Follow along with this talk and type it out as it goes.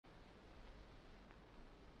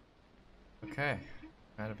Okay,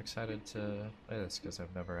 kind of excited to play this because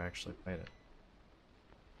I've never actually played it.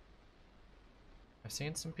 I've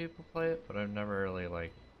seen some people play it, but I've never really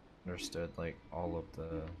like understood like all of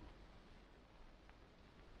the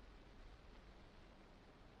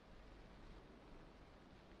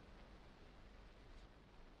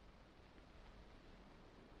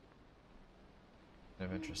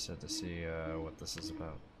I'm interested to see what this is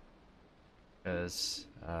about. Because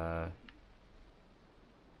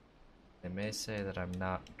they may say that I'm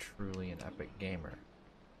not truly an epic gamer.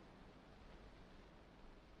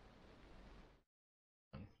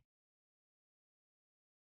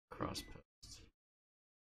 Cross post.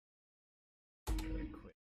 Really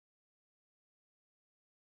quick.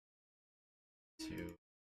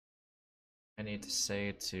 I need to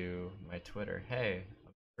say to my Twitter, hey,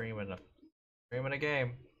 I'm streaming a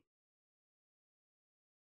game.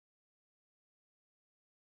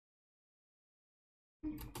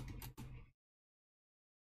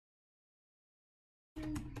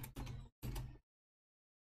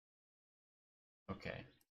 Okay.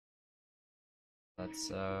 Let's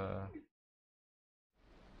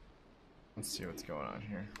see what's going on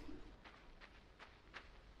here.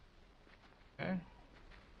 Okay.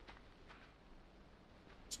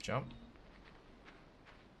 Let's jump.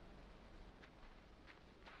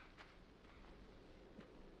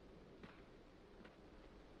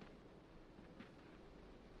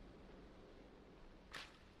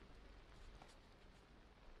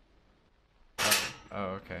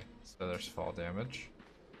 Oh, okay. So there's fall damage.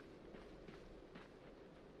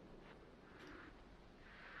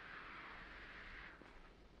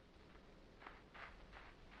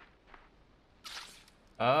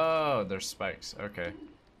 Oh, there's spikes. Okay.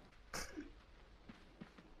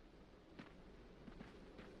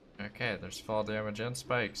 Okay, there's fall damage and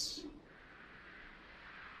spikes.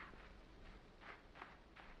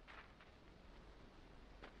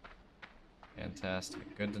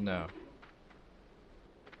 Fantastic. Good to know.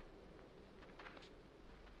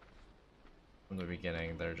 From the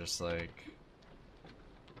beginning, they're just like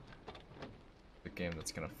the game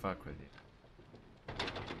that's gonna fuck with you.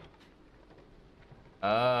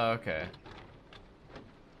 Oh, okay.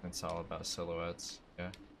 It's all about silhouettes.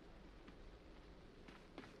 Yeah.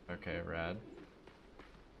 Okay, rad.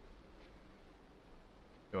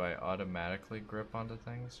 Do I automatically grip onto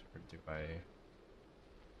things, or do I...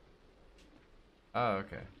 Oh,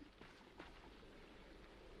 okay.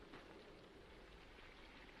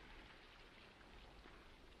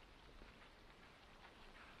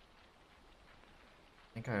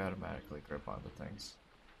 I think I automatically grip onto things.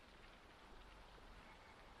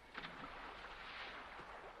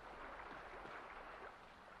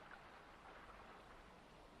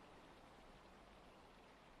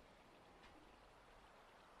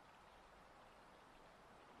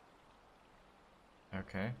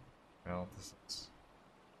 Okay. Well, this is...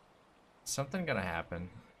 something gonna happen.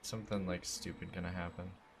 Something, like, stupid gonna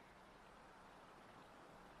happen.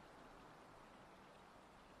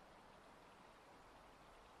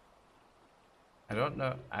 I don't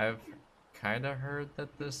know. I've kind of heard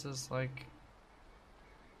that this is like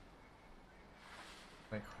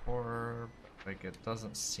horror, but like it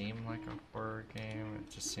doesn't seem like a horror game.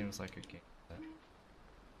 It just seems like a game that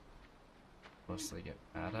mostly get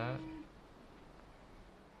mad at.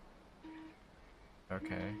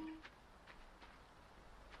 Okay.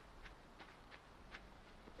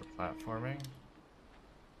 For platforming.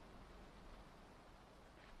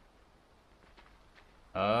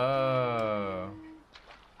 Oh.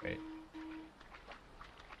 Wait.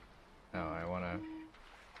 No, I wanna.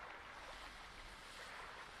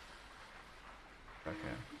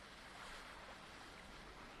 Okay.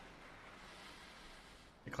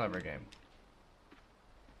 A clever game.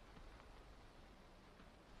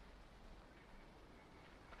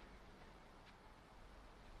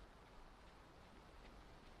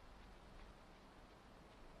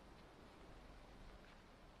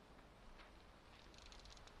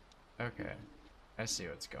 Okay. I see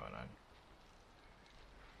what's going on.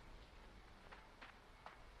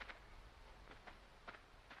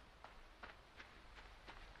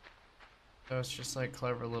 So it's just like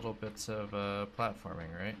clever little bits of platforming,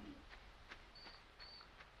 right?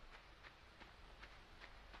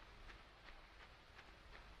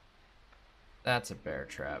 That's a bear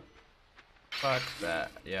trap. Fuck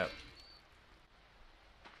that. Yep.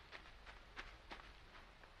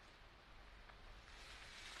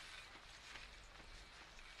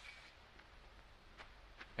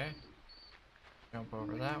 Okay. Jump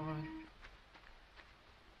over that one.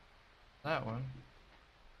 That one.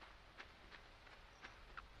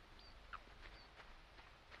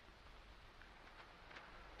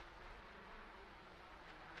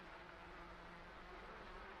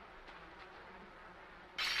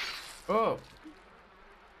 Oh!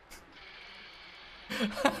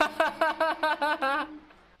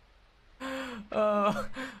 Oh,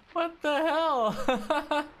 what the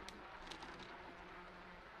hell?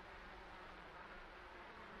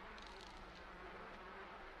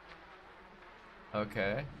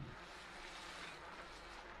 Okay.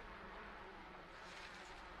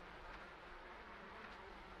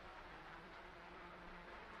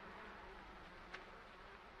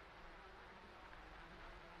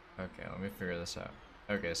 Okay, let me figure this out.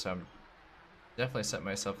 Okay, so I'm definitely set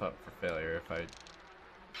myself up for failure if I...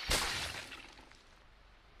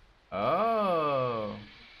 Oh!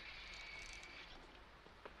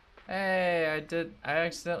 Hey, I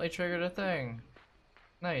accidentally triggered a thing.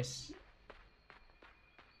 Nice.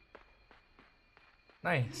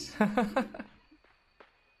 Nice. I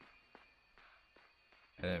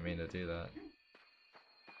didn't mean to do that.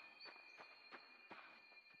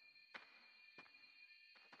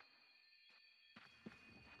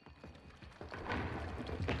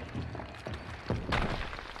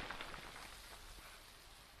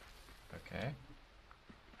 Okay.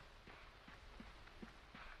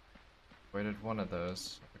 Avoided one of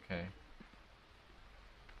those. Okay.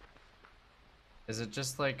 Is it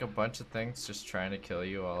just like a bunch of things just trying to kill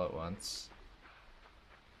you all at once?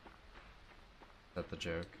 Is that the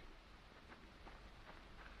joke?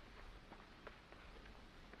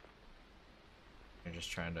 You're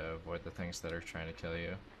just trying to avoid the things that are trying to kill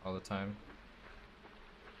you all the time?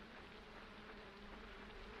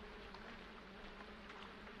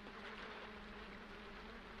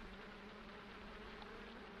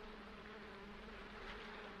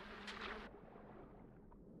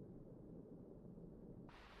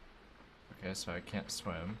 Okay, so I can't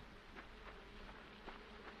swim.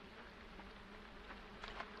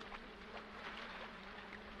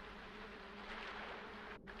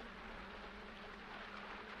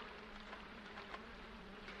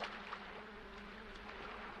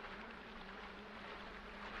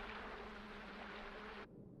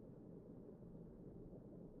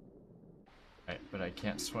 Right, but I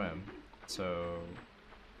can't swim, so...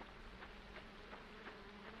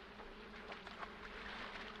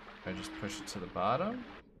 I just push it to the bottom?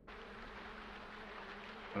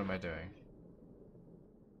 What am I doing?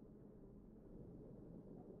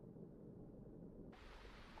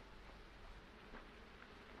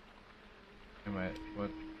 Am I...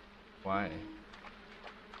 what... why?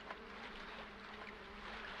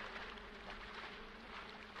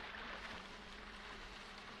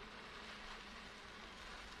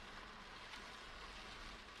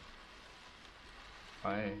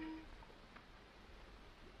 Why?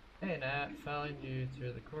 Hey Nat, found you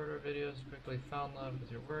through the corridor videos, quickly found love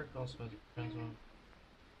with your work, also as friends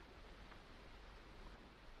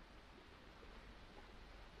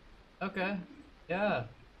on. Okay, yeah.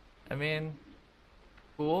 I mean,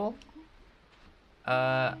 cool.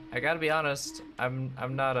 I gotta be honest, I'm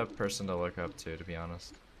not a person to look up to be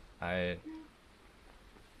honest. I...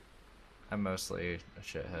 I'm mostly a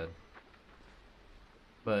shithead.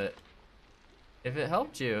 But, if it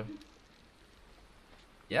helped you,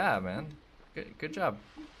 yeah man, good job.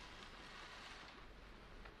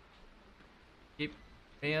 Keep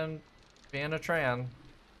being a tran.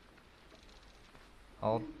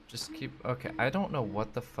 I'll just keep... okay, I don't know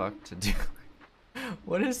what the fuck to do.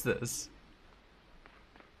 What is this?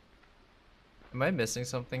 Am I missing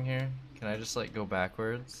something here? Can I just like go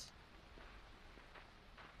backwards?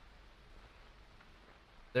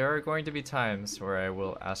 There are going to be times where I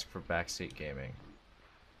will ask for backseat gaming.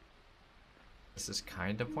 This is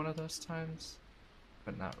kind of one of those times,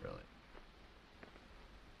 but not really.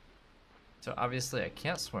 So obviously I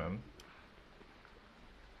can't swim.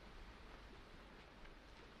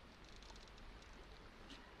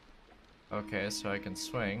 Okay, so I can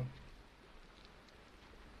swing.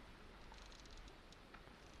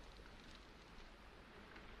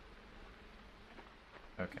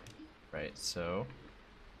 Okay, right, so...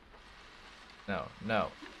 no, no,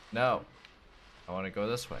 no! I want to go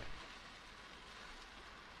this way.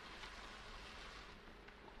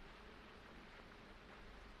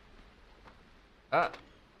 Ah!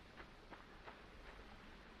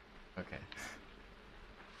 Okay.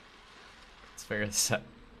 Let's figure this out.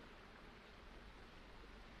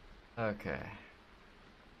 Okay.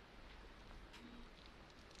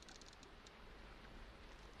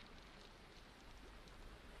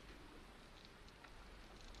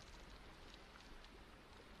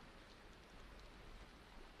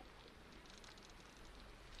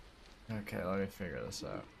 Okay, let me figure this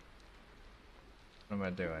out. What am I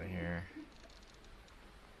doing here?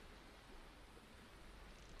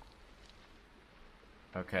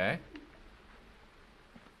 Okay.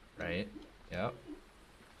 Right. Yep.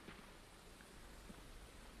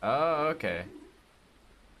 Oh, okay.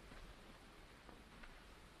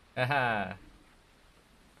 Haha.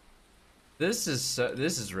 This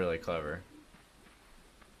is really clever.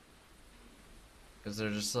 Because they're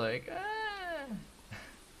just like, ah.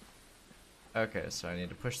 Okay, so I need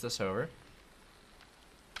to push this over.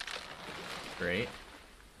 Great.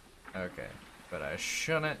 Okay, but I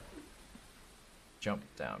shouldn't jump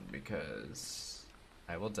down because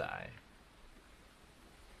I will die.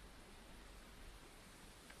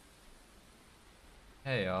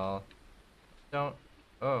 Hey y'all. Don't.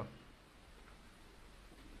 Oh.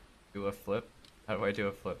 Do a flip? How do I do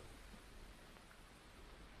a flip?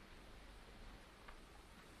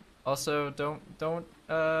 Also, don't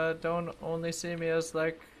only see me as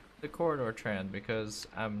like the corridor trend because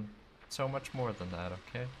I'm so much more than that,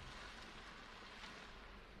 okay?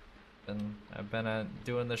 And I've been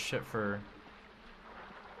doing this shit for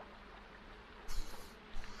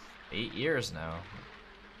 8 years now.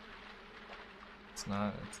 It's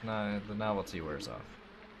not, the novelty wears off.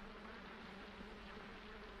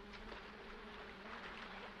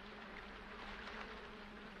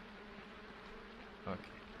 Okay.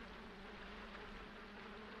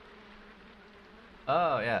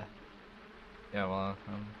 Oh, yeah. Yeah, well,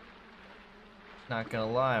 I'm not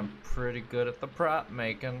gonna lie, I'm pretty good at the prop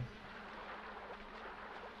making.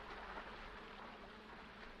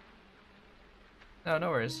 No,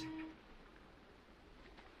 no worries.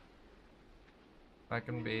 If I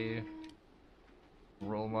can be a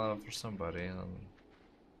role model for somebody, then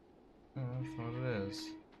that's what it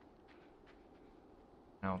is.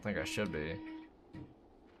 I don't think I should be.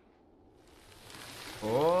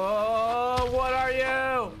 Oh, what are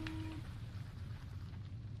you?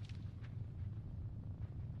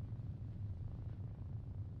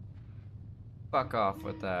 Fuck off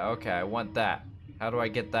with that. Okay, I want that. How do I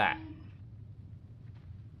get that?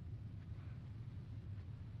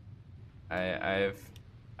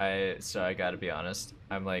 So I gotta be honest.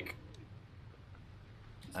 I'm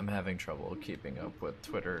having trouble keeping up with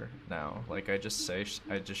Twitter now. Like I just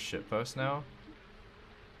shitpost now.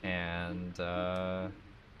 And,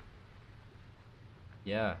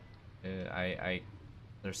 yeah.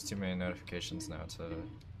 There's too many notifications now to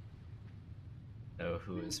know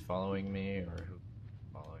who is following me or who is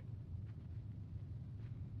following.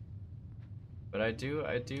 But I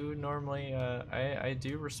do normally, I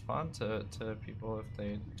do respond to people if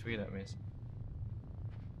they tweet at me.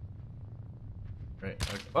 Right,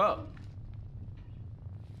 okay. Whoa!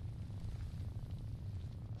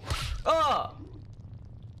 Oh!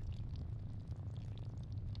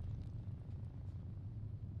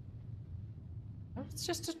 It's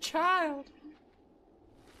just a child.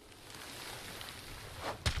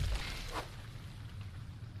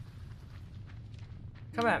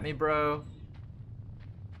 Come at me, bro.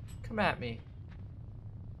 Come at me.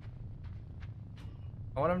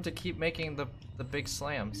 I want him to keep making the big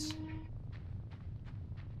slams.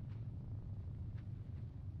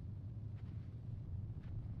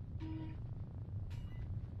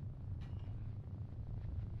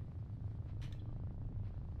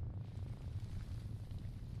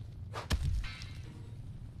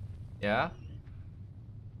 Yeah?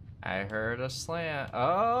 I heard a slam.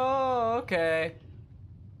 Oh, okay.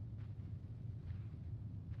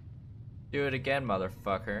 Do it again,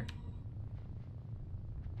 motherfucker.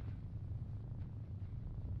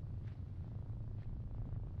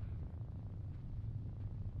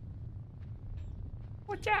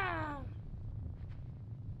 Whatcha?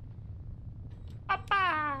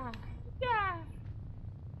 Papa! Yeah!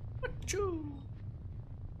 Whatchu?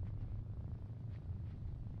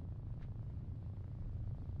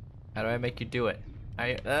 How do I make you do it?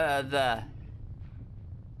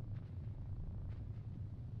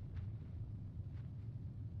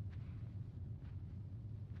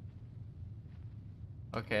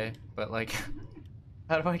 Okay, but like,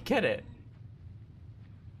 how do I get it?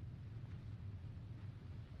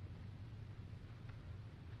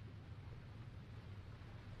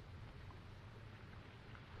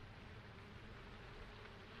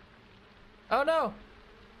 Oh no!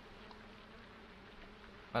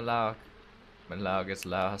 My log. My log is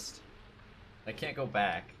lost. I can't go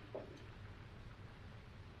back.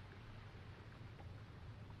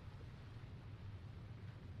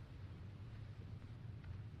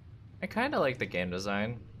 I kind of like the game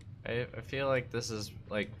design. I feel like this is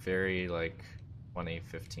like very like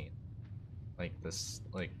 2015. Like this,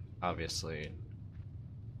 like obviously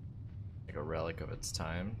like a relic of its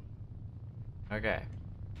time. Okay.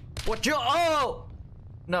 What you? Oh!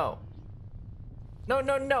 No. No,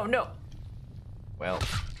 no, no, no. Well.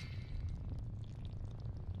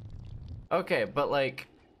 Okay, but like,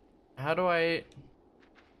 how do I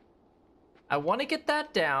want to get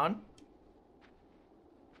that down.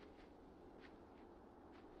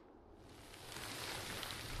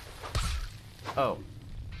 Oh.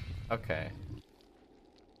 Okay.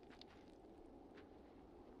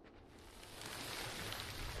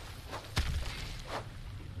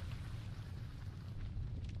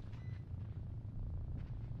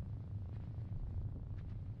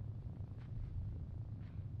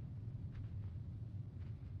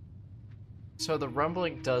 So the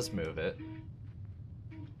rumbling does move it.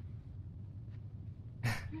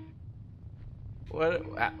 What?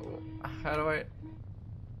 How do I?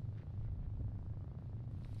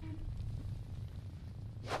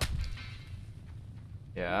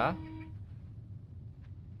 Yeah.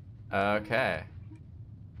 Okay.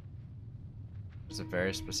 It's a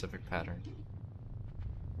very specific pattern.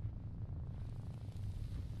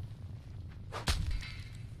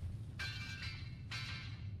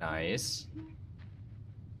 Nice.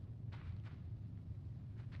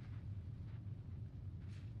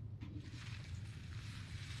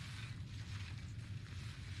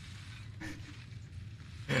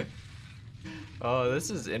 Oh, this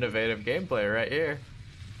is innovative gameplay right here.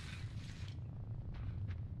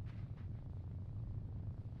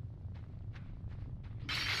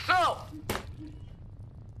 Oh!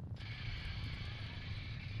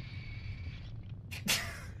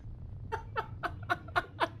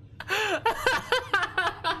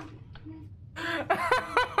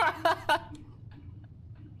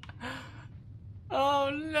 Oh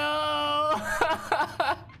no!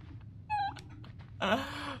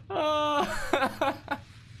 Oh.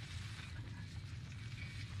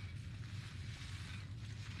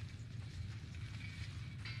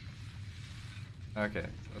 Okay,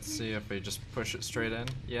 let's see if we just push it straight in.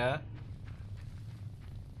 Yeah?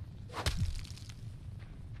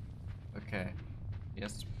 Okay.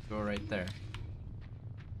 Yes, go right there.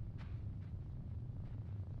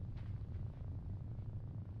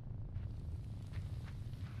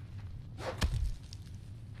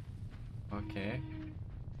 Okay.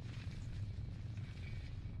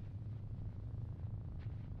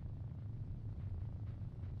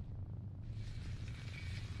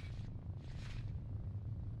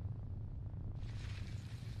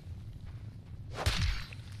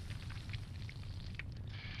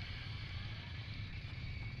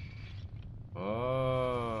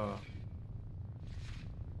 Oh.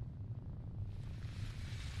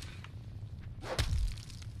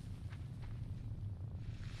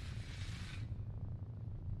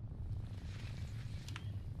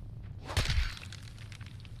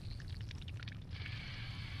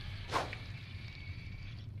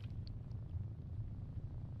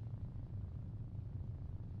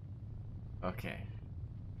 Okay.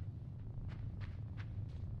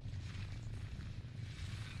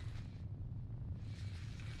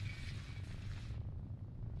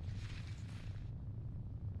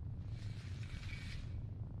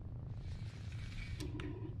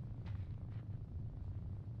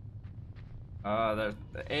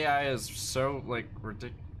 The AI is so, like,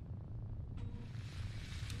 ridiculous.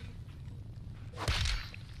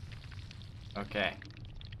 Okay.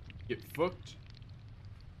 Get fucked.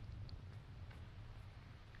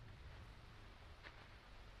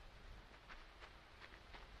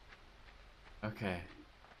 Okay.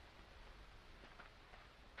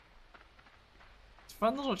 It's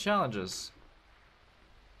fun little challenges.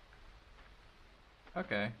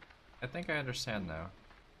 Okay. I think I understand now.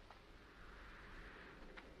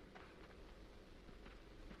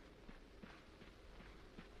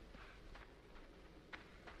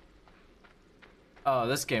 Oh,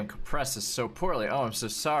 this game compresses so poorly. Oh, I'm so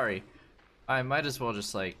sorry. I might as well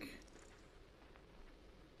just, like...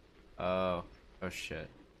 Oh. Oh, shit.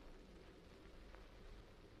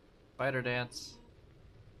 Spider dance.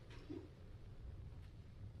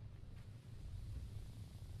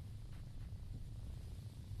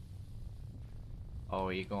 Oh,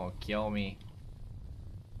 you gonna kill me.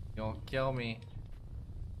 You gonna kill me.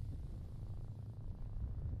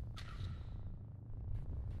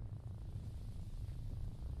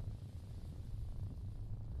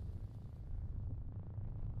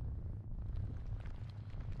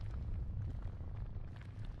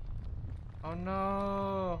 Oh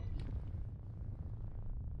no.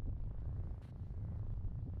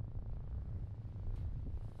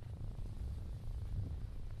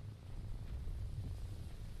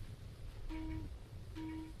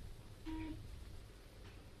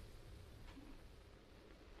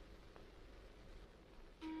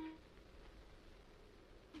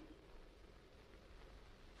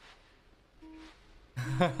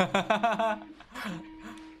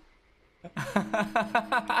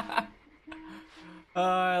 Oh,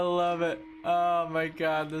 I love it. Oh my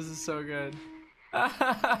god, this is so good.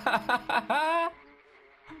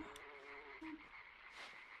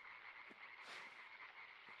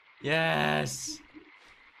 Yes.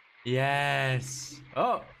 Yes.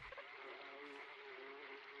 Oh.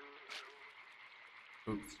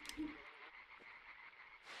 Oops.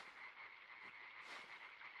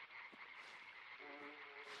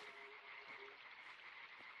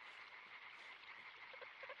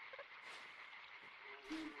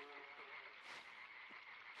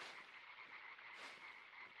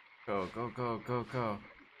 Go, go, go, go, go.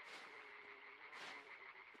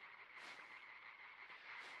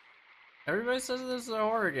 Everybody says this is a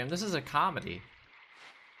horror game. This is a comedy.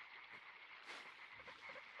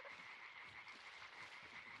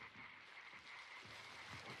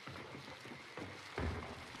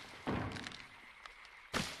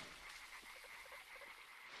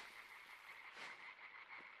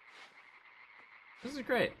 This is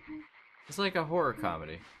great. It's like a horror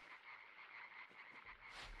comedy.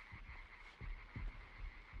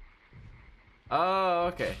 Oh,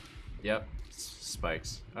 okay. Yep.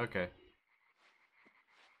 Spikes. Okay.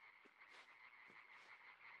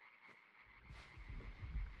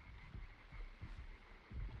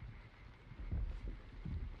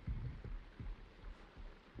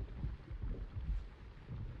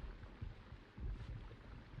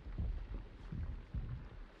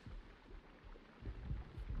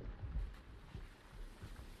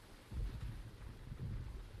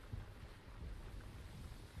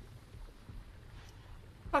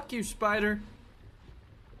 Fuck you, spider.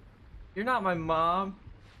 You're not my mom.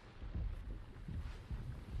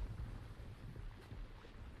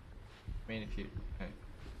 I mean, if you... Okay.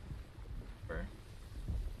 Fair.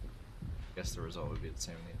 I guess the result would be the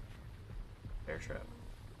same in the bear trap.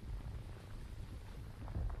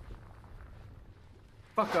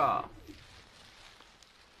 Fuck off.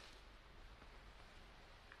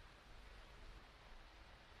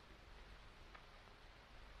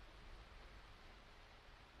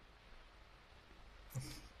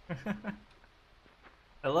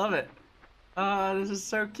 I love it. Ah, this is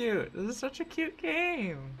so cute. This is such a cute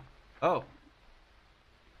game. Oh.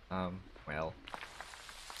 Well.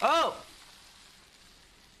 Oh!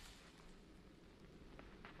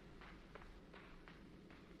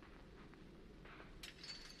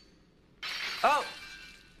 Oh!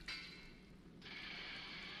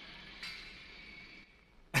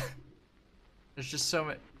 There's just so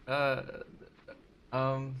many,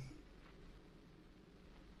 um...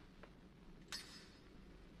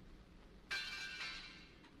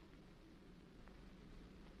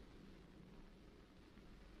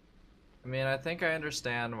 I mean, I think I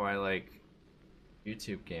understand why, like,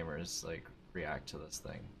 YouTube gamers, like, react to this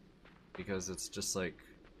thing. Because it's just, like...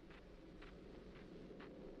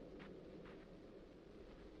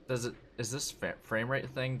 Is this frame rate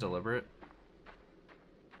thing deliberate?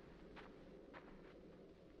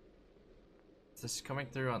 Is this coming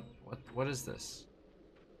through on... What is this?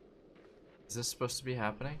 Is this supposed to be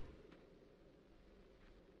happening?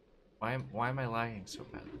 Why am I lagging so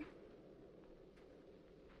badly?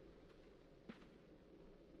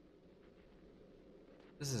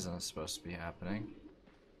 This isn't supposed to be happening.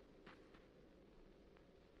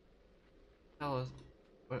 Hell is...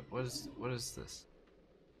 What is this?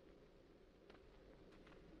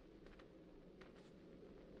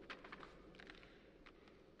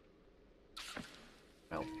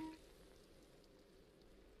 Well,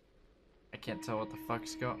 I can't tell what the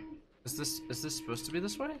fuck's going. Is this supposed to be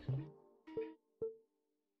this way?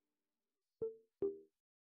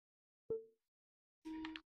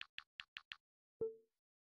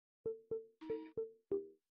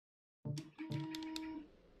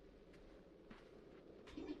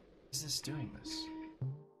 Is this doing this?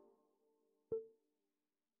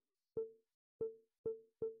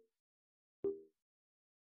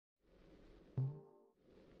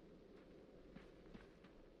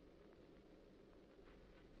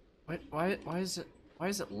 Why is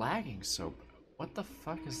it lagging so? What the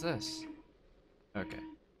fuck is this? Okay,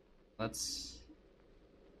 let's.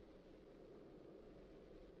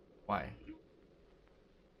 Why? If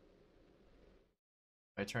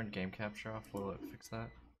I turn game capture off, will it fix that?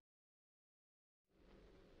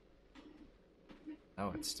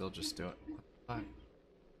 No, it's still just doing. What the fuck?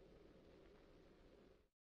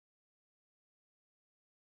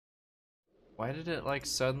 Why did it like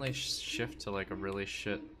suddenly shift to like a really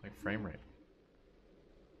shit like frame rate?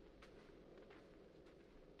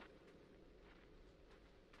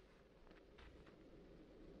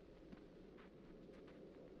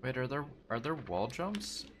 Wait, are there wall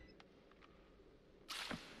jumps?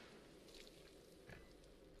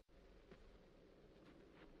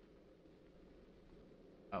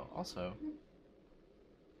 Also,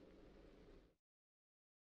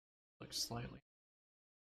 looks slightly.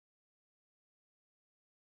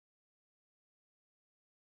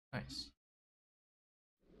 Nice.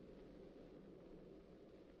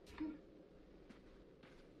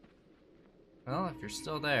 Well, if you're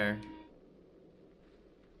still there,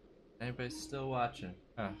 anybody's still watching.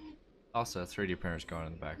 Huh. Also, 3D printer's going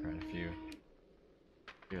in the background if you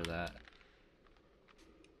hear that.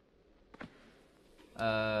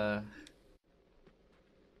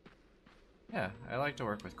 Yeah, I like to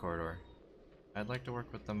work with Corridor. I'd like to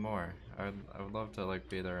work with them more. I would love to like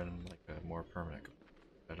be there in like a more permanent.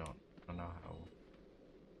 I don't know how.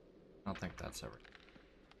 I don't think that's ever.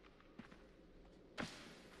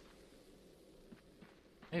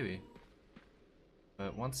 Maybe.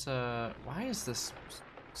 But once why is this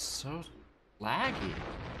so laggy?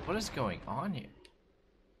 What is going on here?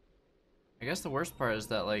 I guess the worst part is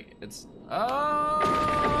that like it's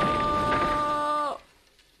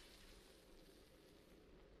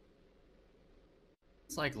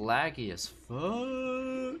it's like laggy as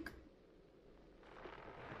fuck.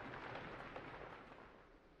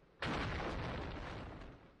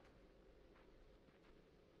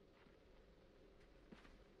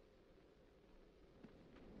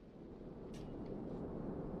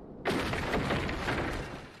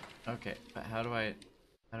 Okay, but how do I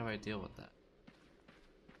deal with that?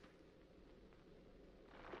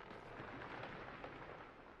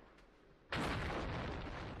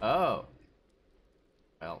 Oh.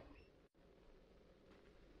 Well.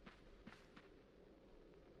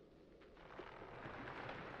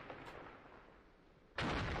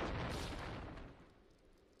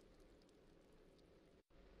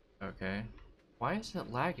 Okay. Why is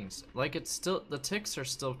it lagging? Like it's still, the ticks are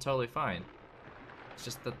still totally fine. It's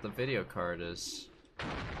just that the video card is.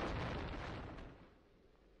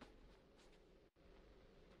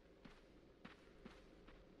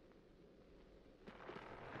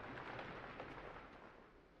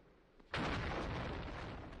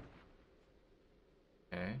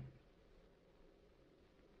 Okay.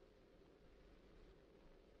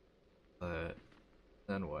 But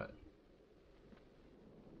then what?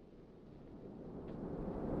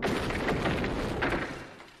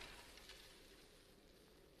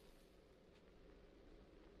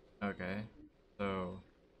 Okay. So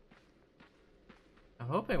I'm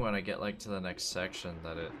hoping when I get like to the next section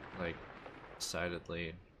that it like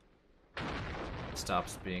decidedly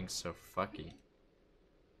stops being so fucky.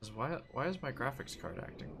 'Cause why is my graphics card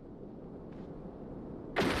acting?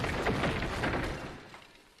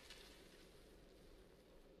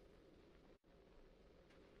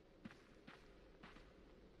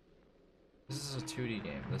 This is a 2D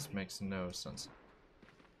game. This makes no sense.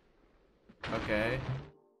 Okay.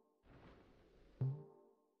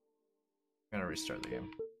 I'm gonna restart the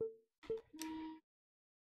game.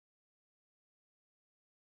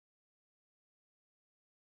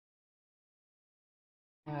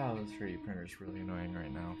 Wow, the 3D printer is really annoying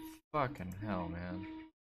right now. Fucking hell, man.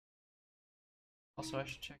 Also, I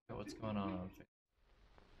should check out what's going on Facebook.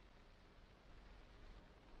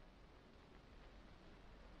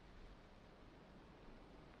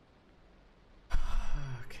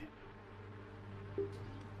 Okay.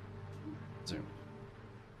 Zoom.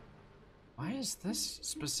 Why is this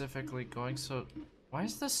specifically going so... Why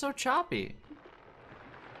is this so choppy?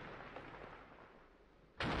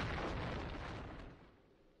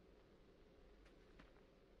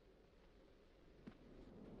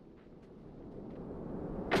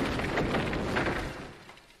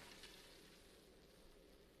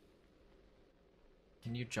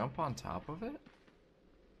 Can you jump on top of it?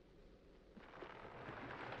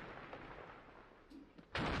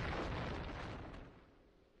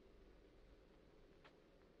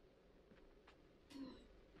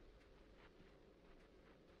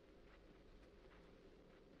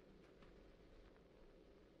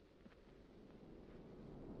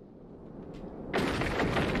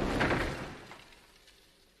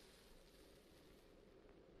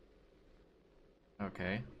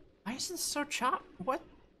 Okay. Why is this so chop? What?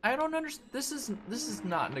 I don't understand. This is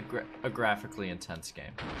not a graphically intense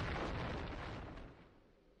game.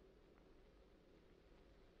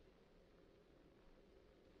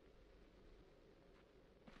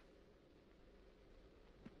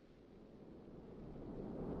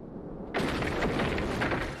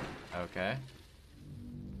 Okay.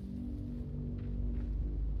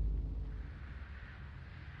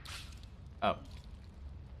 Oh.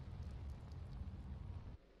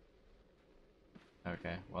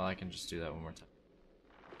 Okay. Well, I can just do that one more time.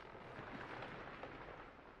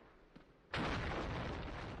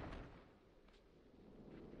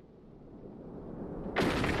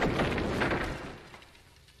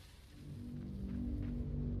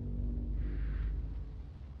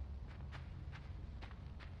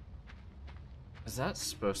 Is that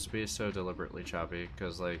supposed to be so deliberately choppy?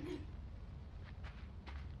 Because, like,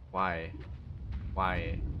 why?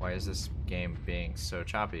 Why is this game being so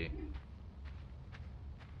choppy?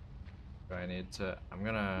 Do I need to... I'm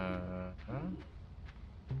gonna... I'm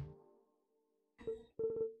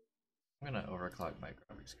gonna overclock my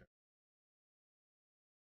graphics card.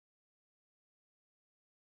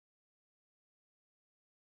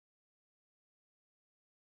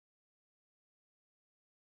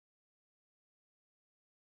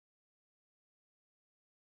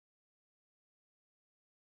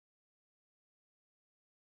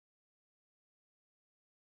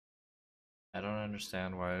 I don't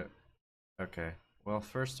understand why... Okay, well,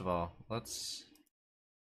 first of all, let's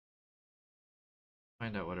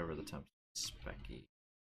find out whatever the temp specky.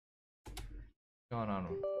 What's going on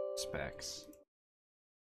with specs?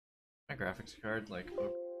 My graphics card, like,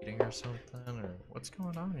 overheating or something? Or what's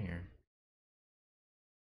going on here?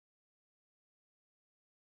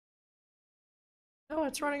 No,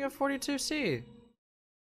 it's running at 42C!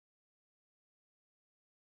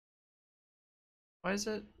 Why is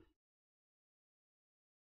it...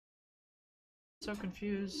 so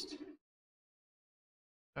confused?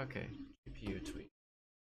 Okay, GPU tweak.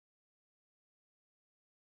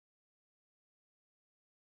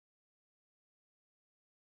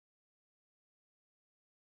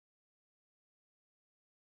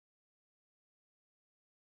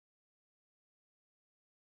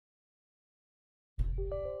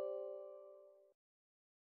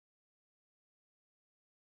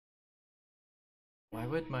 Why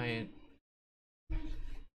would my...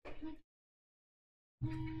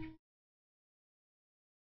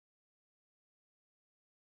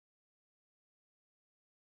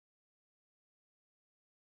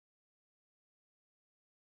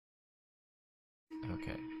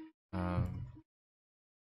 Okay.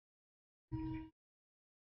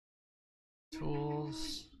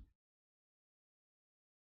 Tools.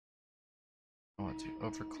 I want to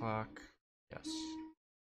overclock. Yes.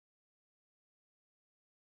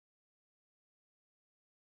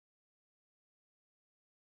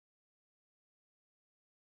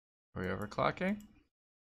 Are we overclocking?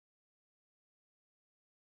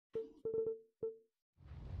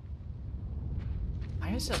 Why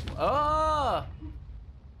is it? Oh!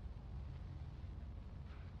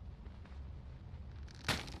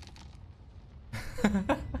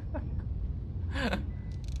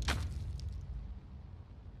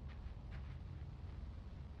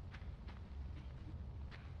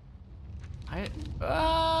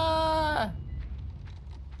 Ah!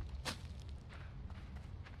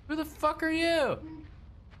 Who the fuck are you?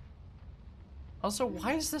 Also,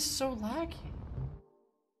 why is this so laggy?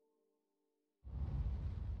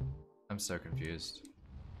 I'm so confused.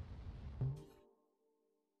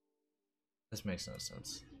 This makes no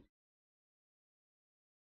sense.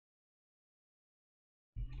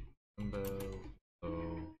 Limbo.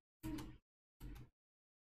 Oh.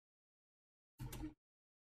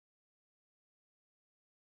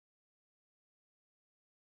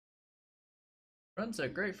 Runs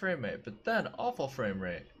at great frame rate, but then awful frame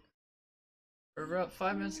rate. For about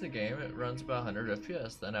 5 minutes of the game, it runs about 100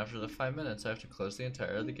 FPS. Then after the 5 minutes, I have to close the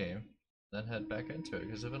entire of the game, then head back into it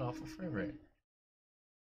because of an awful frame rate.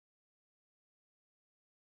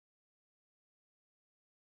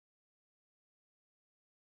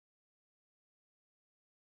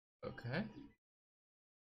 Okay.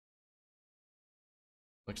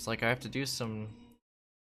 Looks like I have to do some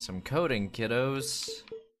coding, kiddos.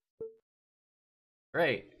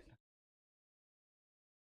 Great.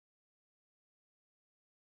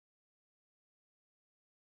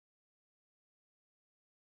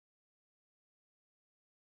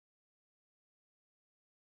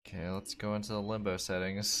 Okay, let's go into the limbo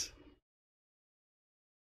settings.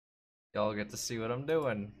 Y'all get to see what I'm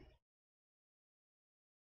doing.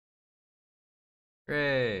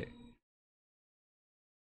 Great.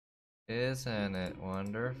 Isn't it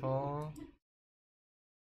wonderful?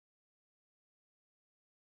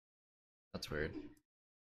 That's weird.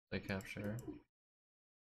 Play capture.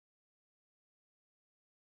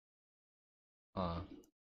 Huh.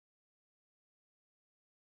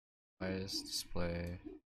 Why is display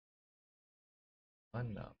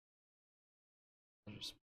unknown? I'll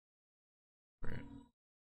just weird.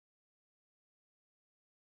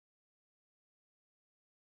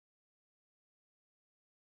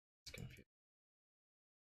 It's confused.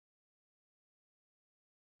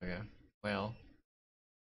 Okay. Well.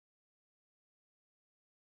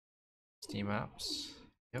 Steam apps.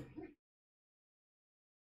 Yep.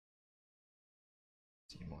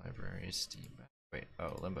 Steam library, Steam app. Wait,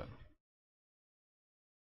 oh, Limbo.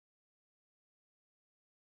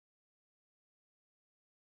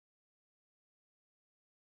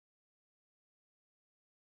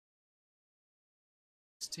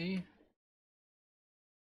 60.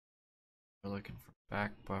 We're looking for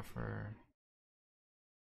back buffer.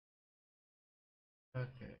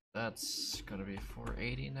 Okay, that's gonna be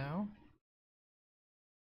 480 now.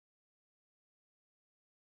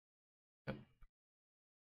 Yep.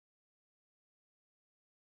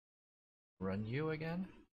 Run you again.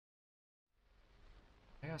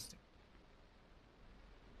 Fantastic.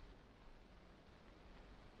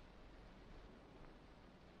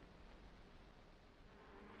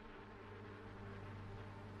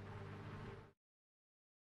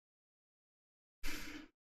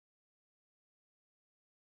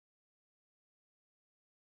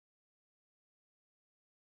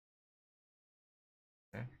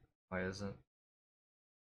 Okay. Why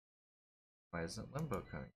isn't Limbo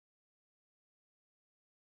coming?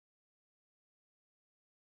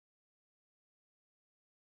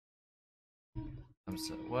 I'm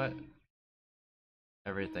so what?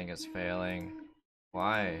 Everything is failing.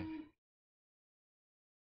 Why?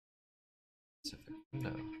 Specific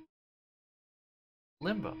window.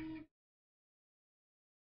 Limbo.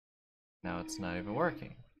 Now it's not even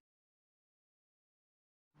working.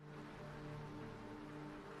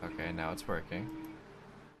 Okay, now it's working.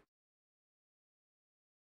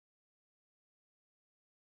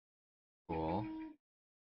 Cool.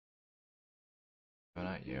 But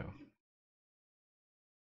not you.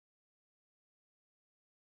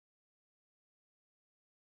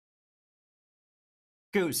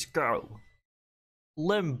 Goose go.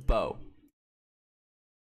 Limbo.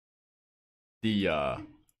 The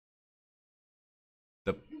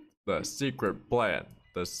the the secret plan.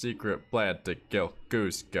 The secret plan to kill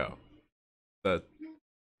Goose Go. The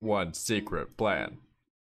one secret plan.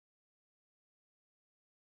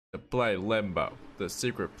 To play Limbo. The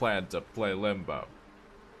secret plan to play Limbo.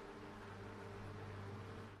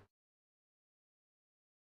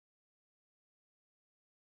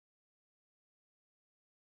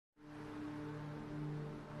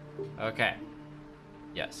 Okay.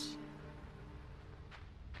 Yes.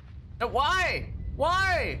 No, why?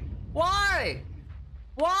 Why? Why?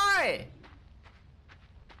 Why?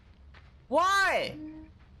 Why?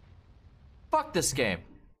 Fuck this game.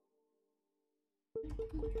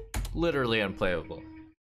 Literally unplayable.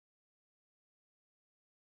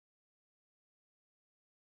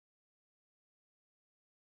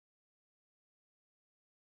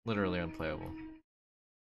 Literally unplayable.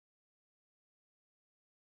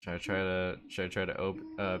 Should I try to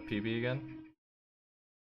PB again?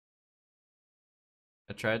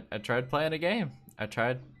 I tried playing a game. I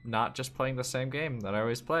tried not just playing the same game that I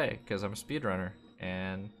always play because I'm a speedrunner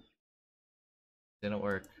and didn't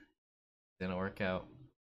work. Didn't work out.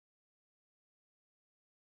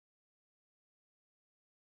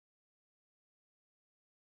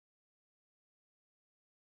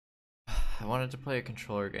 I wanted to play a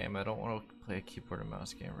controller game. I don't want to play a keyboard and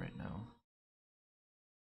mouse game right now.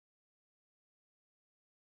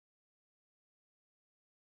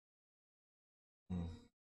 Hmm.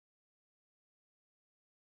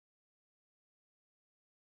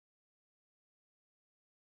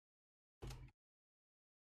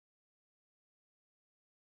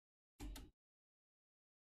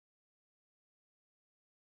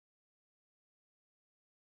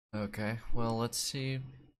 Okay, well, let's see.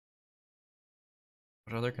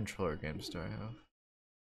 What other controller games do I have?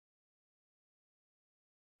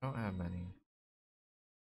 I don't have many.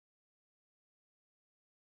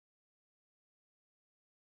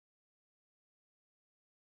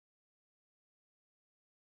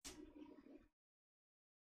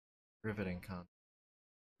 Riveting con.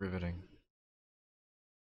 Riveting.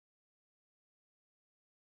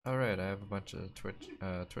 All right, I have a bunch of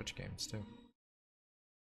Twitch games too.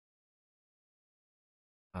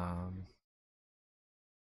 Um.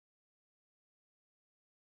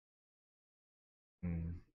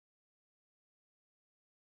 Hmm.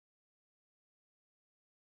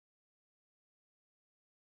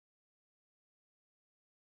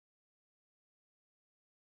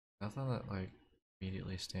 Nothing that like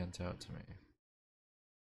immediately stands out to me.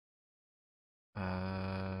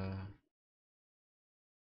 Uh.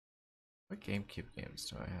 What GameCube games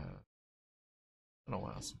do I have? It's been a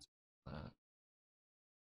while since that.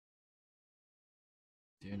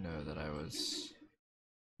 Do you know that I was?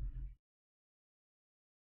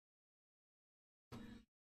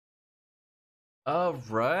 Oh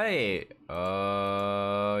right.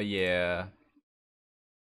 Oh yeah.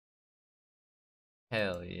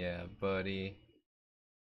 Hell yeah, buddy.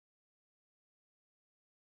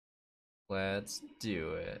 Let's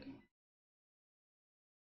do it.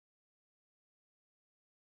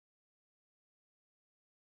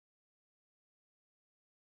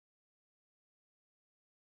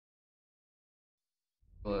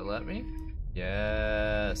 Will it let me?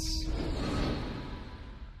 Yes.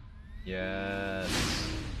 Yes.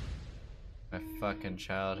 My fucking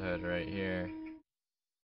childhood right here.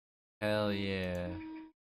 Hell yeah.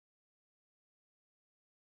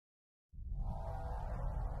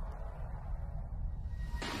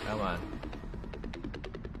 Come on.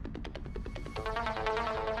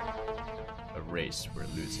 A race where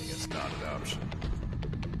losing is not an option.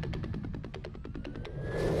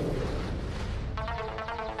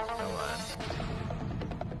 Come on.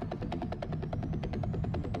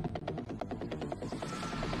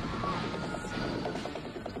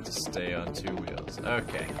 To stay on two wheels.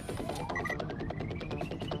 Okay.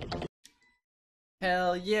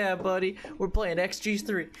 Hell yeah, buddy. We're playing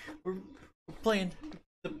XG3. We're playing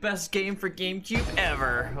the best game for GameCube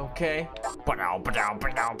ever, okay?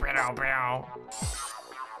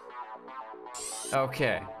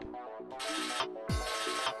 Okay.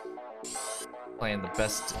 Playing the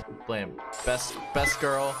best, best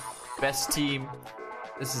girl, best team.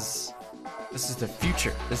 This is the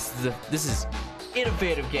future. This is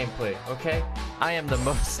innovative gameplay, okay? I am the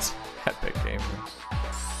most epic gamer.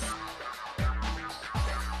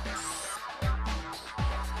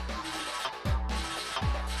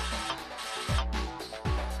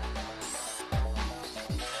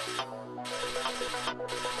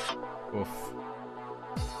 Oof.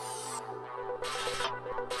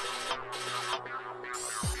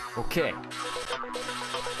 Okay.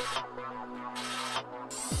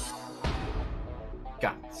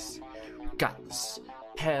 Got this. Got this.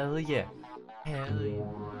 Hell yeah. Hell yeah.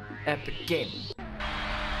 Epic game.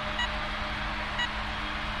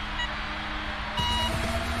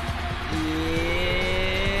 Yeah.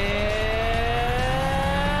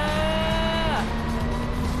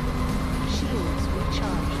 Shields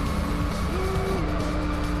recharged.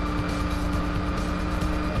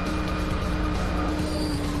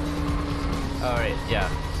 Alright, yeah.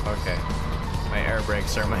 Okay. My air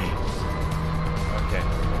brakes are my... Okay.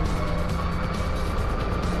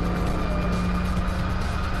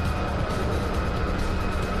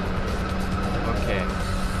 Okay.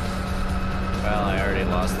 Well, I already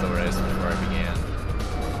lost the race before I began.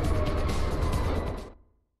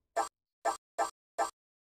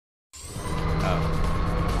 Oh.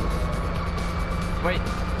 Wait.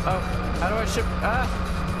 Oh. How do I ship? Ah!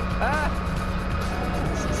 Ah!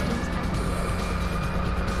 Systems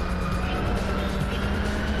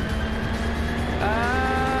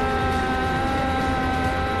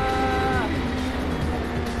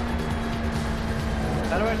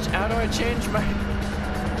How do I change my...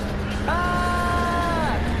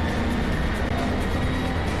 Ah!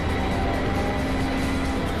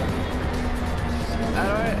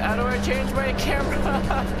 How do I change my camera?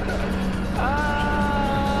 Ah!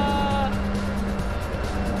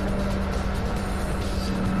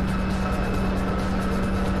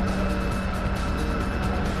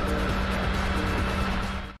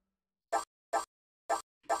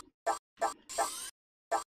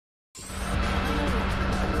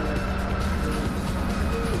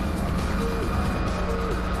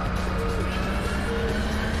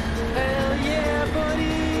 Hell yeah, buddy!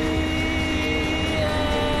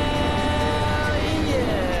 Hell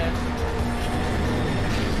yeah!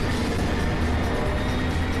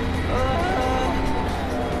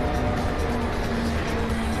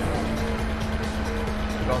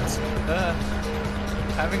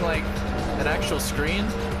 Having like an actual screen.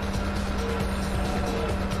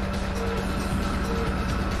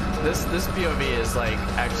 This POV is like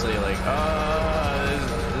actually like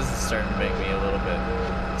this is starting to make me a little bit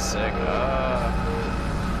sick.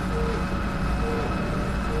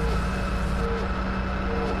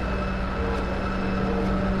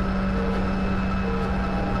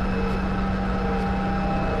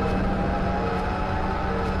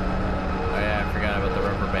 Oh yeah, I forgot about the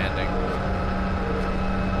rubber banding.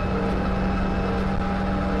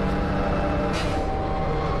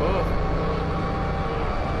 Oh.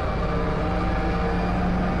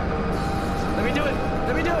 Let me do it!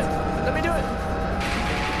 Let me do it! Let me do it!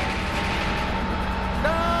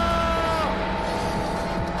 No!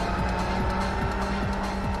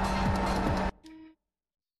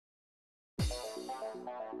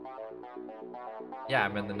 Yeah,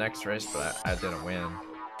 I'm in the next race, but I didn't win.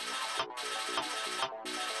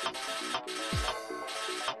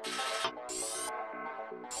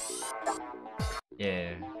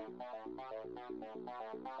 Yeah.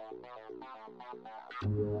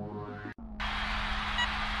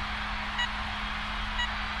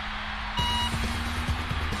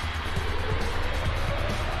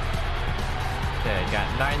 Okay, got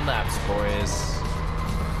 9 laps, boys.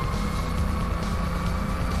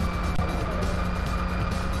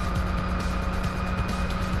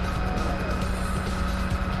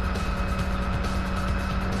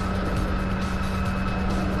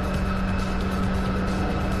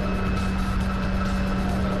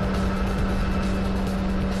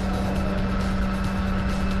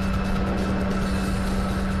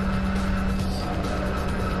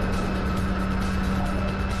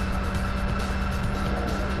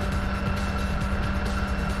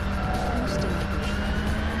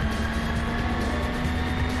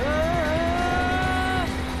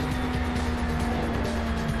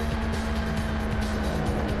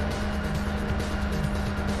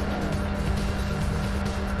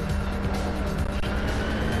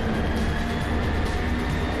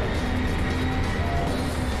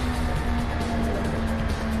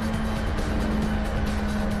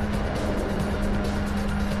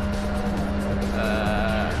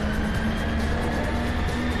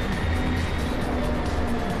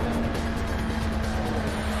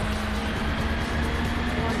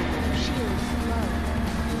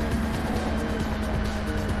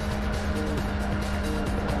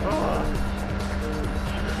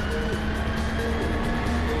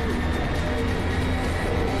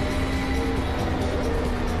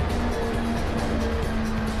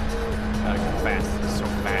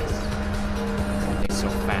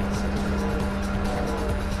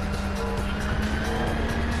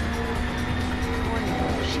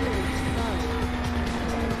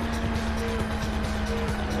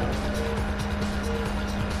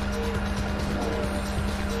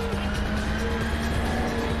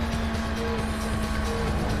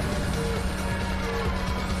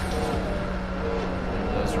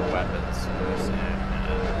 weapons first.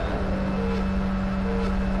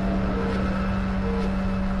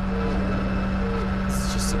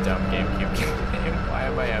 It's just a dumb GameCube game. Why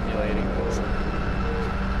am I emulating this?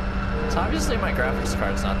 So obviously my graphics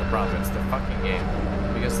card's not the problem, it's the fucking game.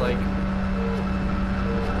 Because like,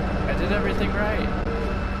 I did everything right.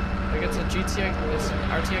 Like it's a GTX, it's an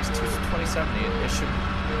RTX 2070. It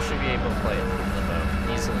should be able to play it in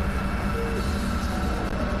Limbo easily.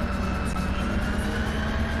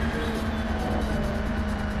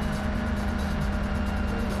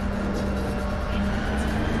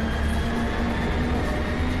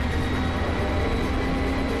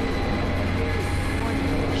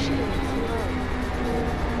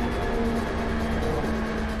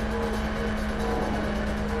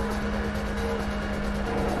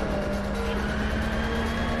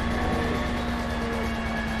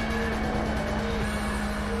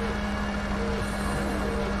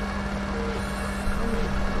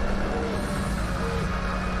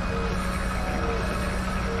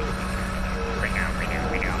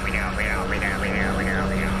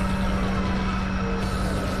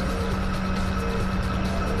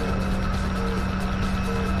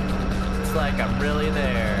 Like I'm really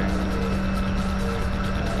there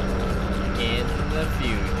in the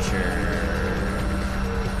future.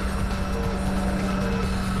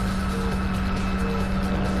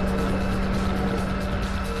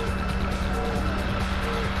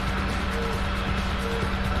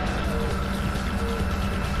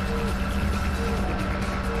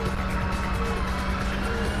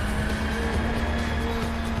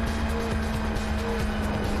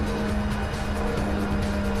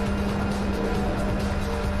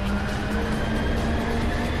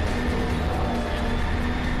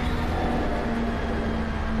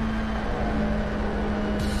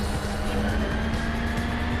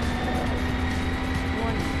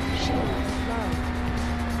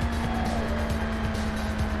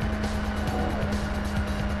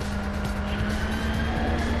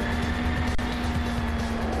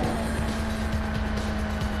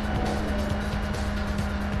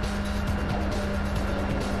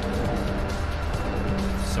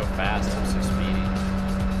 So fast, I'm so speedy.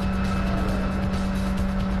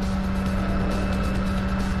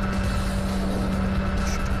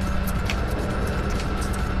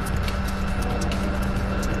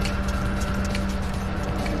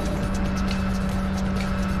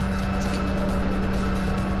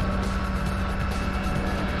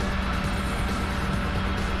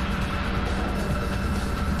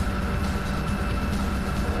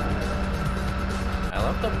 I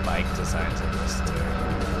love the bike designs of this too.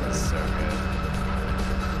 It's so good.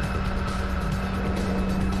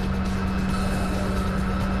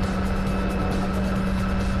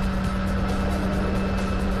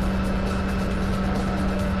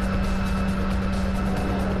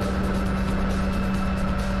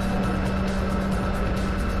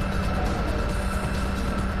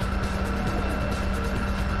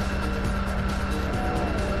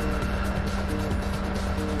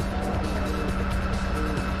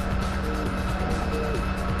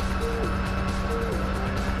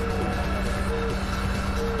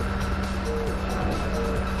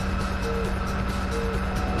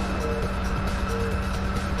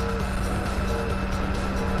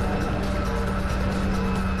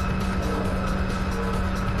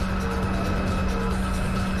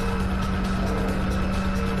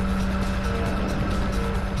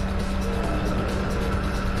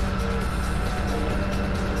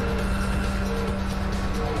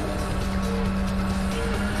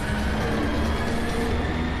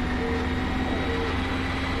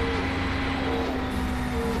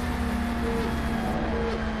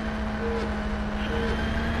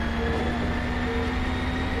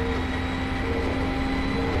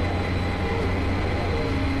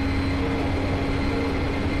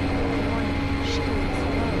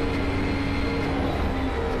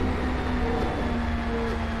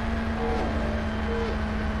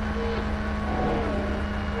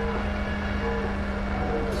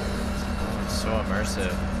 So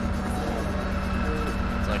immersive.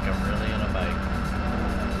 It's like I'm really on a bike.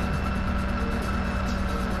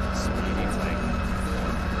 Speedy bike.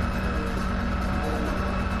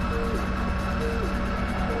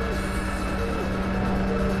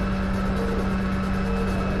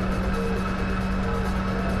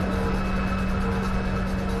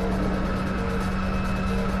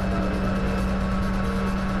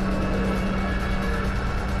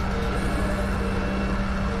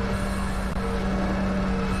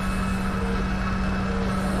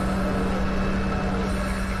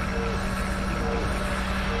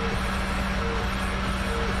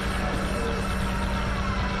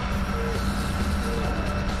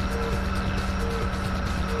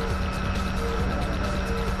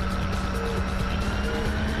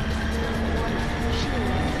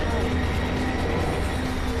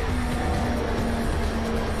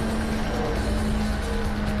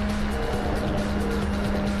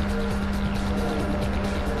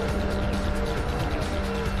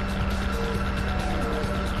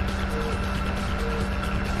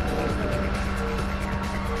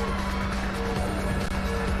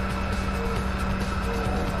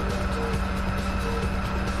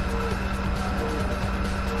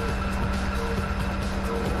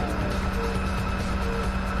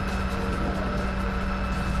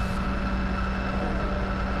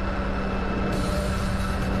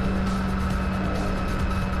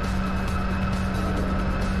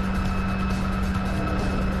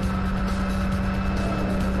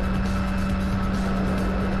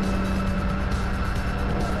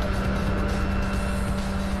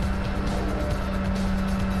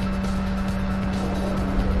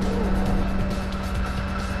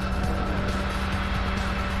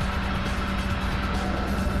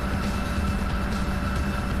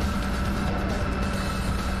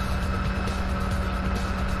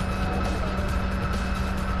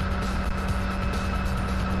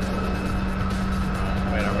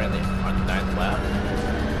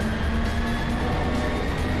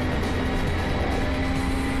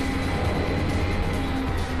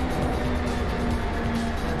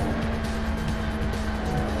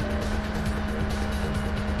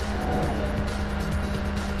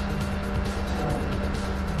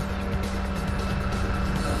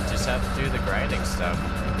 stuff.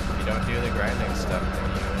 If you don't do the grinding stuff, then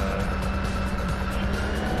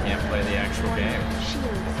you can't play the actual game. Shields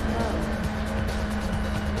low.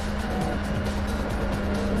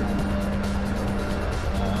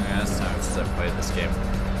 Long ass time since I've played this game.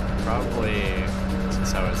 Probably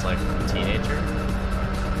since I was like a teenager.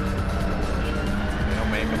 They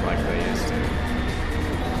don't make them like they used to.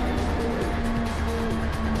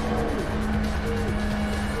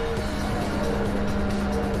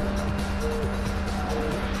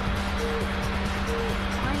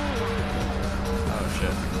 Oh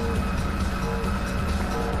shit.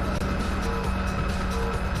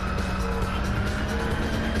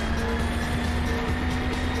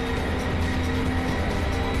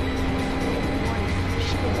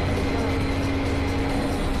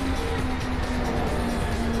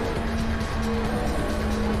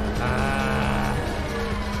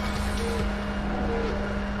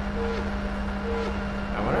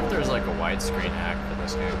 I wonder if there's like a widescreen hack for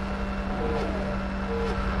this game.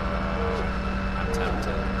 I'm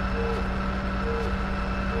tempted.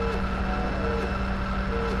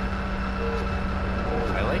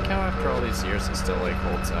 I like how after all these years it still like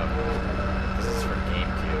holds up. Because it's for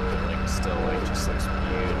GameCube, but like it still like just looks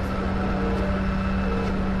beautiful.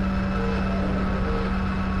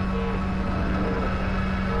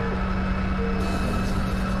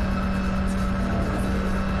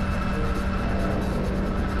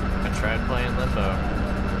 I tried playing Limbo.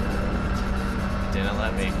 Didn't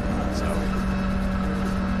let me, so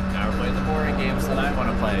now we're playing the boring games that I want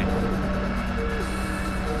to play.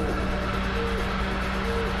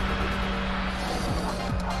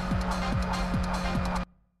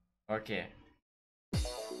 Okay.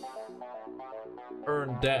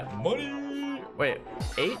 Earn that money. Wait,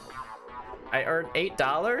 8? I earned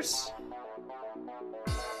 $8?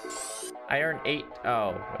 I earned 8.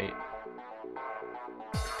 Oh, wait.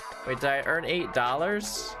 Wait, did I earn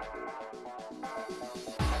 $8?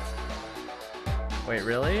 Wait,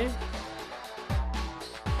 really?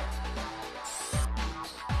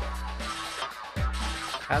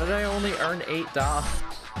 How did I only earn $8?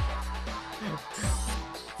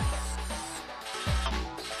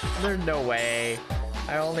 There's no way.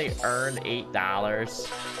 I only earned $8.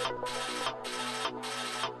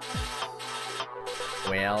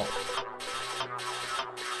 Well.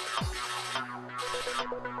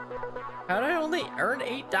 How did I only earn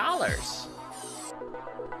 $8?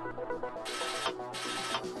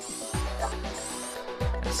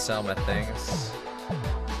 I sell my things.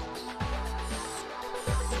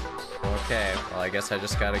 Okay, well I guess I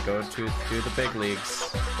just gotta go to do the big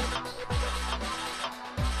leagues.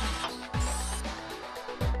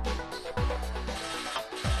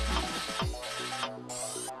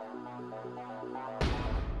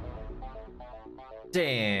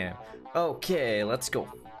 Damn. Okay, let's go.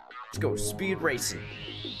 Let's go speed racing.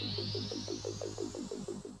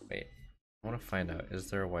 Wait, I want to find out, is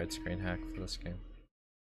there a widescreen hack for this game?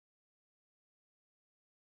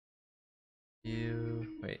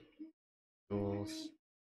 Wait. Tools.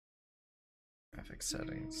 Graphic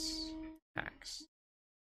settings. Hacks.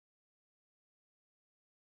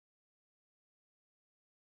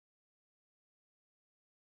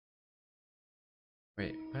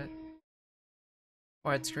 Wait, what?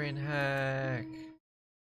 Widescreen hack.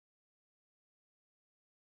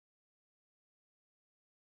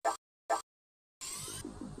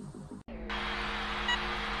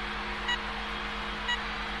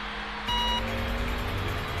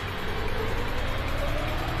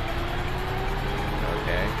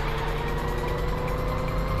 Okay.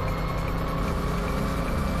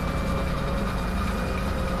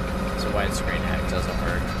 So widescreen hack doesn't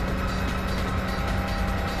work.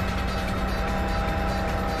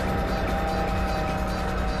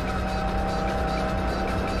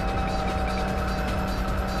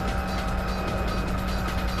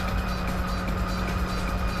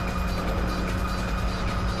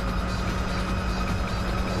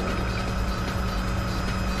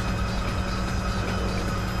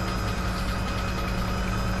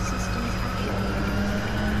 Systems activated.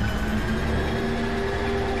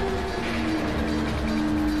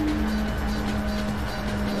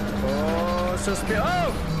 Oh, so speedy.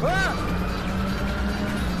 Oh! Ah!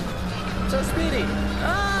 So speedy.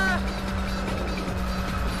 Ah!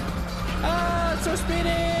 Ah, so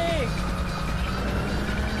speedy!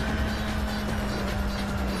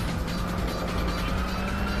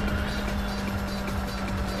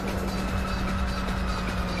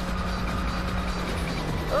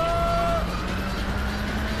 Ah!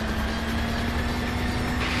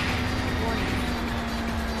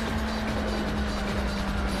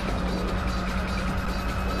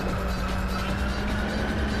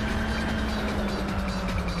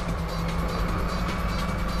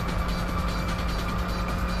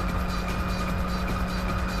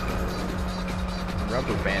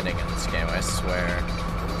 rubber banding in this game, I swear.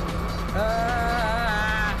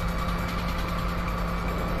 Ah!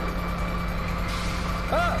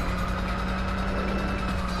 Ah!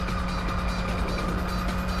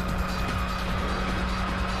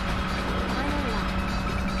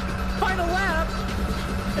 Final lap. Final lap?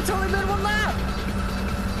 It's only been one lap!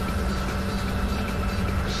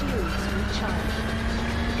 Shields recharged.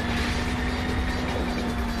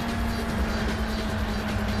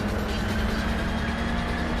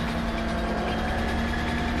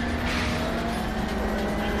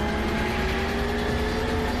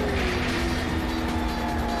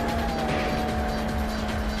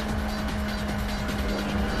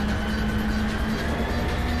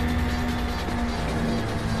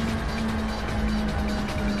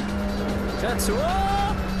 Tetsuo!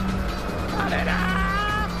 Arena!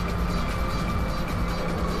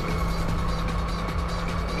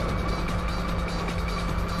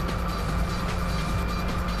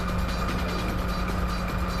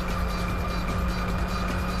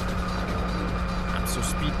 I'm so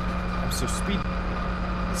speed.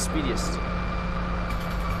 The speediest.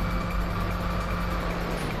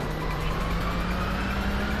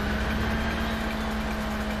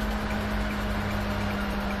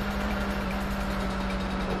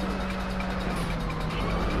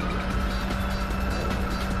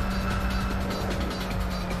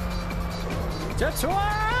 Tetsuo!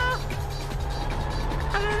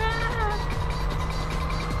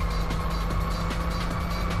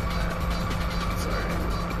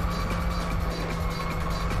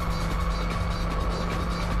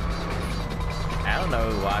 I don't know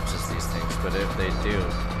who watches these things, but if they do,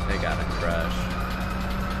 they got a crush.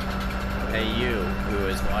 Hey, you who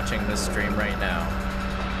is watching this stream right now,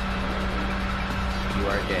 you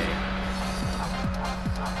are gay.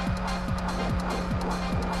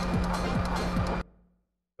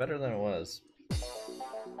 Better than it was.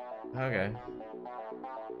 Okay.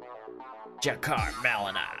 Jakar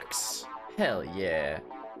Malinox. Hell yeah.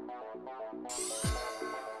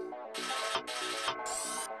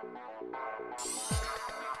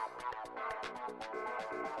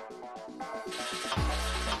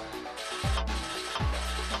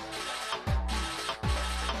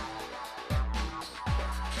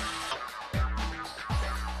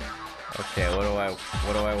 Okay, what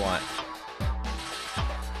do I want?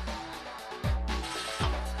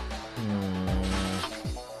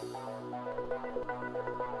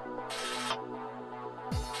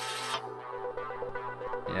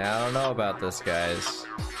 Yeah, I don't know about this, guys.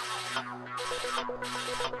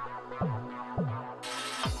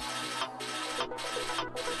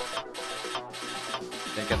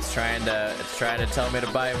 I think it's trying to tell me to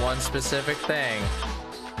buy one specific thing.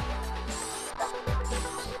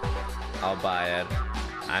 I'll buy it.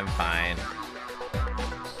 I'm fine.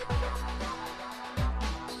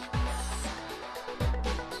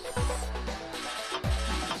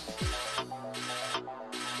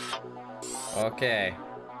 Okay.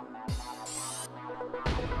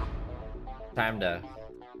 Time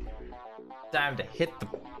to hit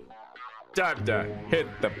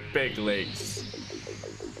the big leagues.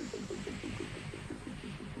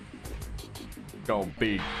 Gonna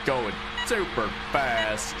be going super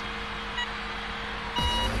fast.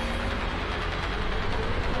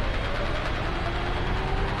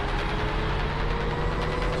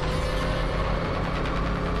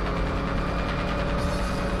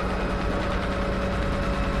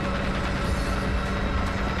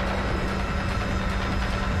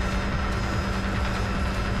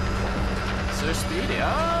 So speedy.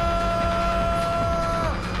 Oh!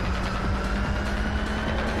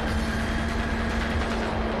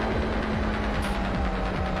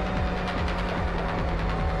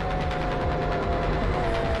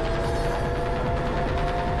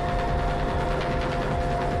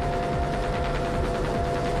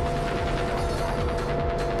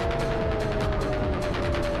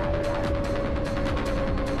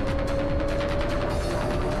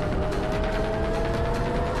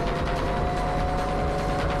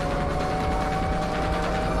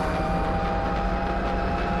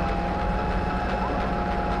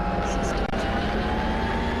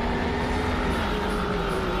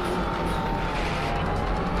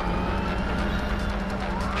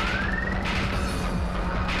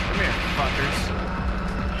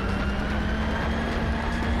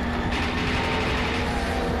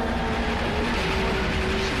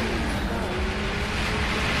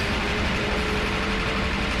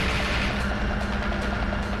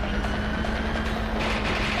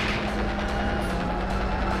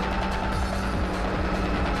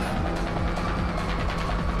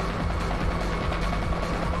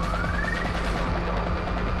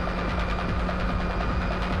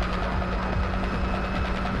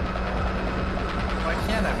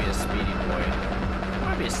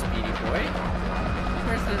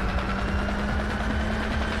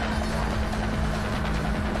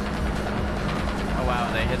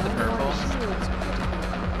 hit the purple. Shields critical.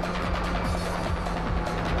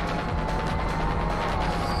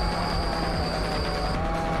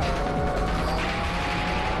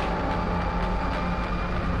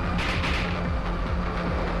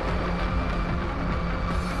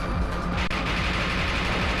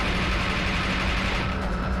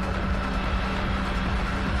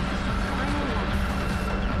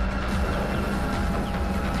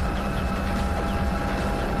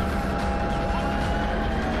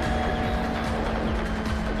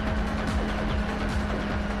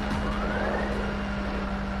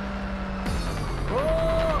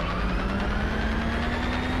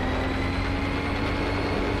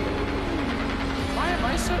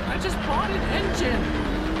 I just bought an engine.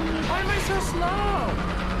 Why am I so slow?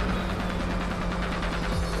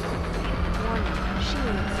 Warning.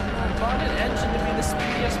 Shields I low. bought an engine to be the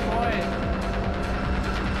speediest boy.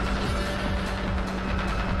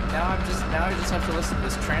 Now I just have to listen to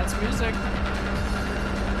this trance music.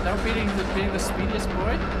 Now being the speediest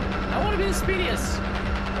boy. I want to be the speediest.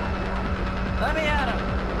 Let me at him.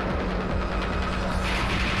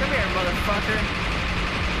 Come here, motherfucker.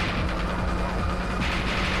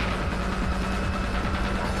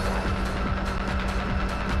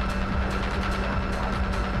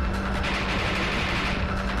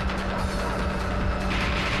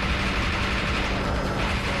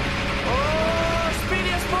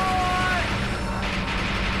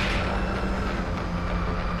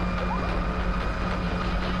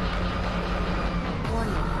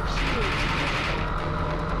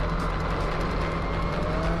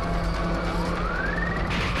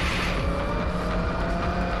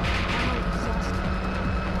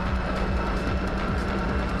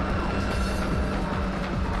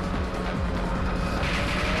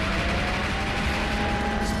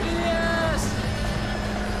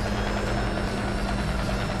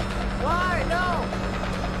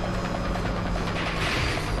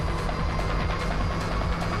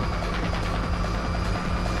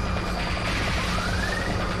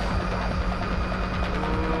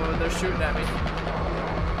 Shooting at me.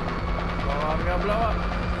 Oh, I'm gonna blow up.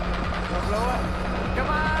 I'm gonna blow up. Come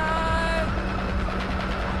on!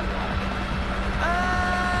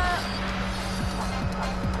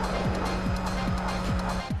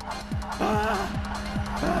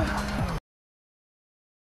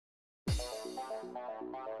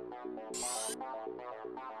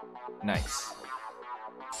 Nice.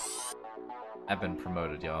 I've been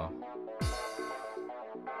promoted, y'all.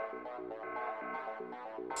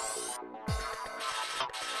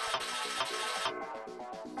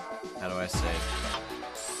 How do I save?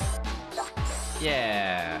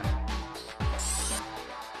 Yeah.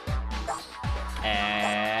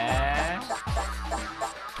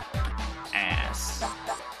 Ass.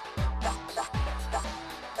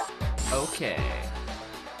 Okay.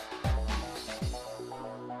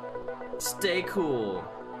 Stay cool,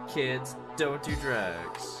 kids. Don't do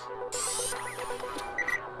drugs.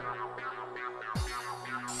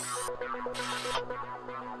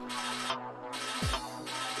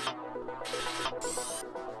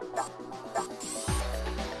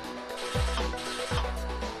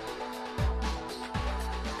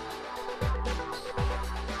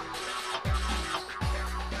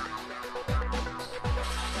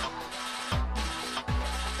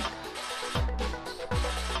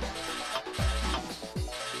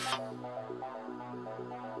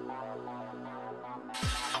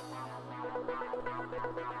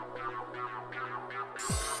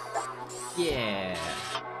 Yeah.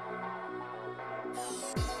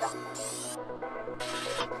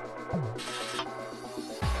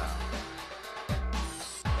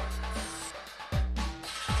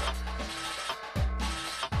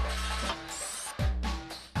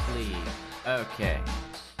 Leave. Okay.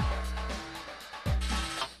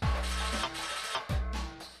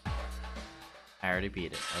 I already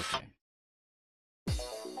beat it. Okay.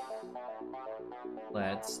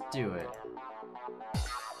 Let's do it.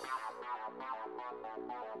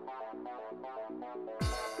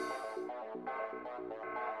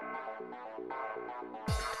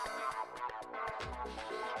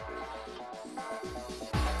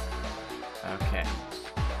 Okay.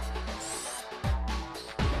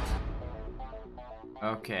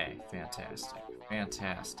 Okay, fantastic.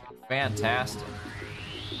 Fantastic. Fantastic.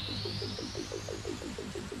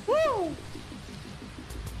 Woo!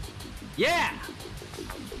 Yeah!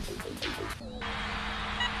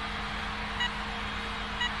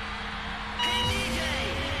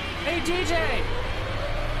 Hey DJ!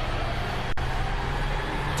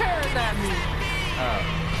 Turn that music!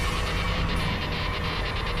 Oh.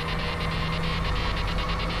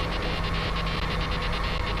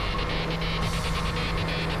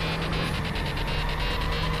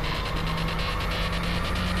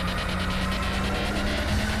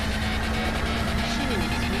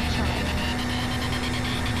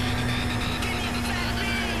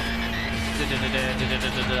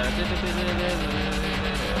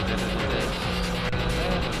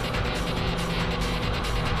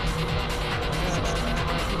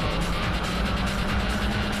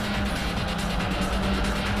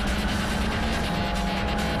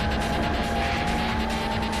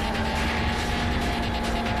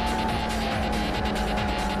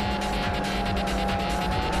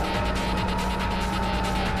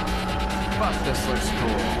 Fuck, this looks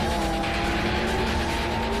cool.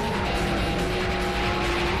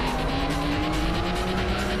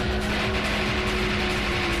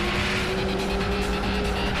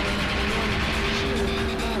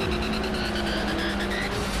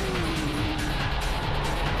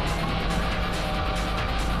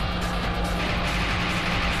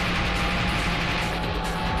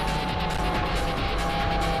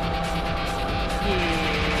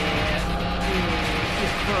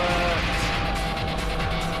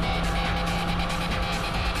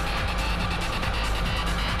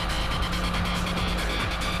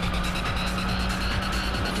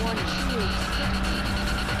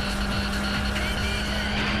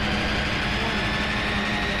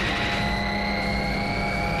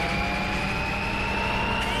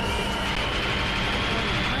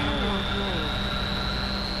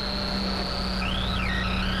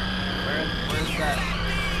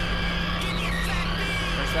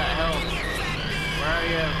 Where's that help? Where are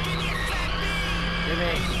you? Give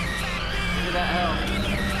me that help.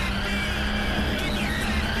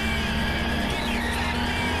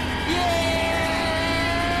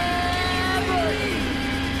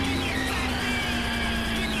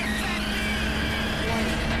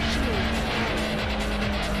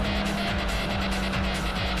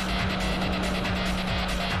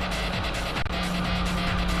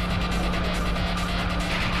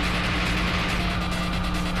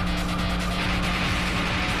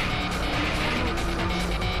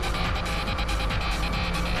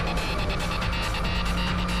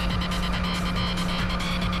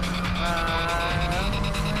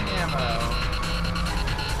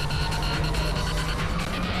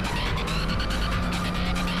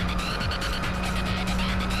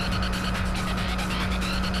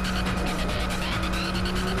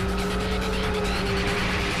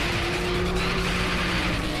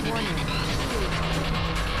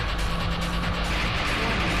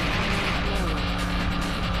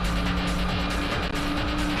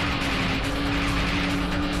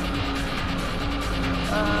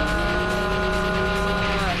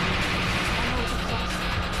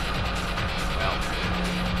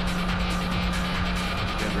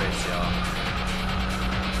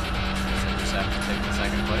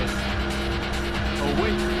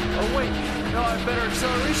 Oh wait, no, I have better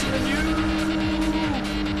acceleration than you!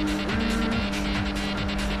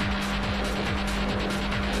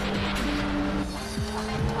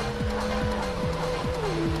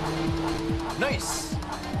 Nice!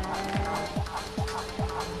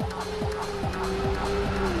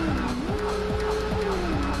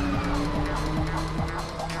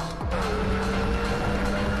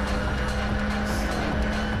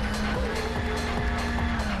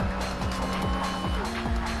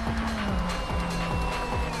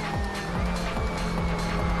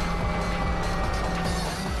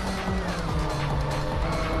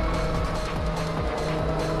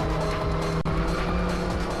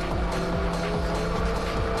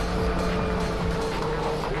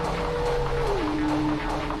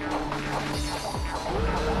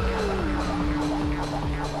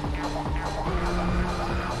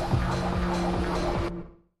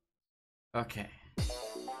 Okay.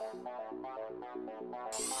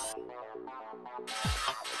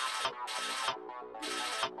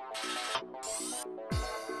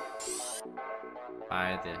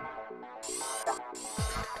 By the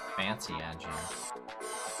fancy engine.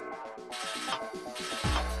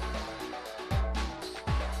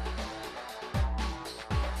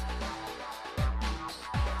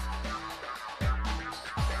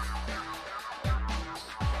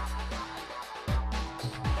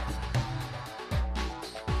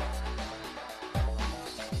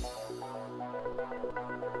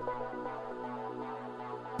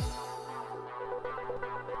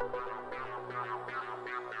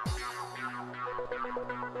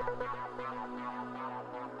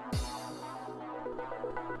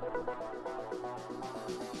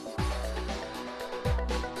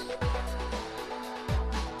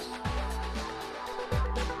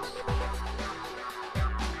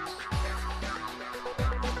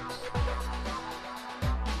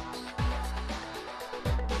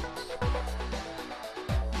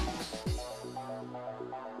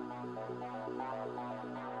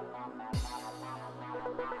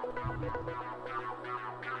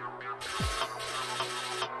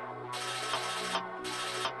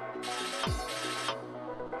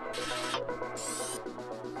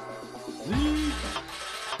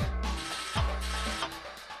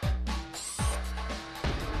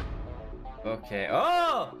 Okay.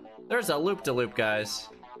 Oh! There's a loop-de-loop, guys.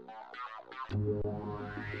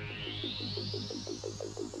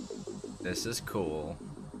 This is cool.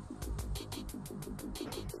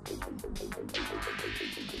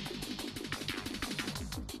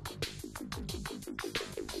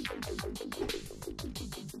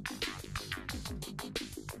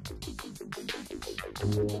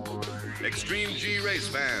 Extreme G race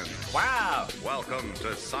fans, Wow! welcome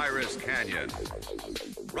to Cyrus Canyon.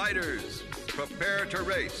 Riders, prepare to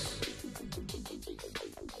race.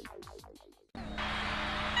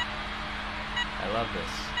 I love this.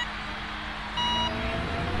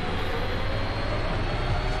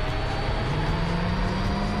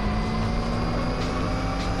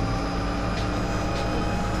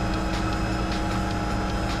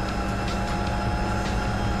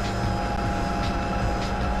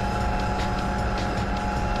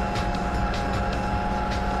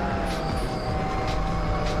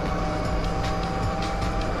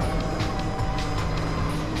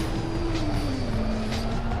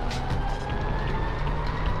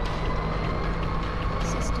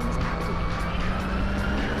 Systems activated.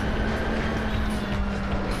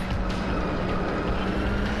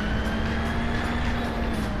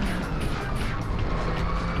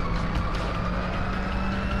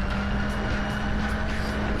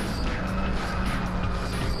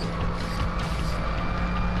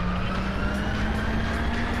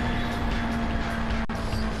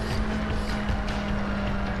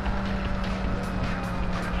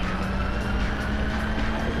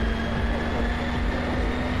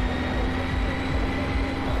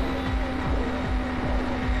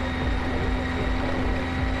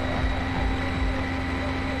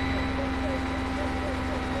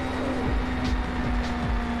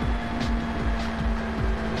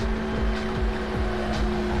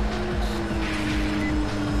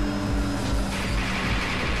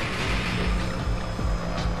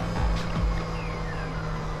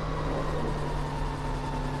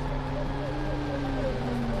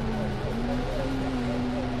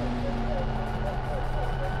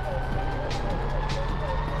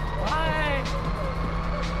 Why?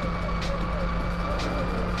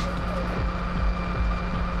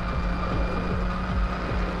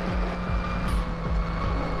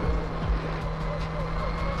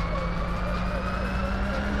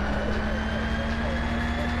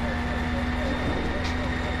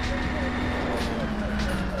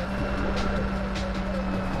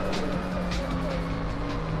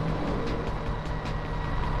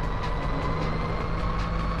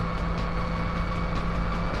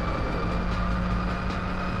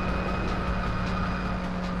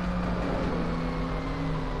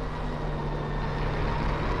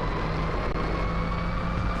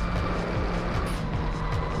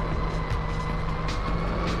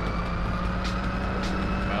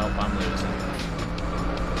 Well, I'm losing.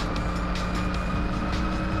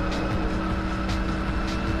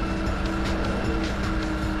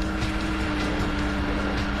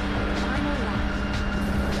 Final lap.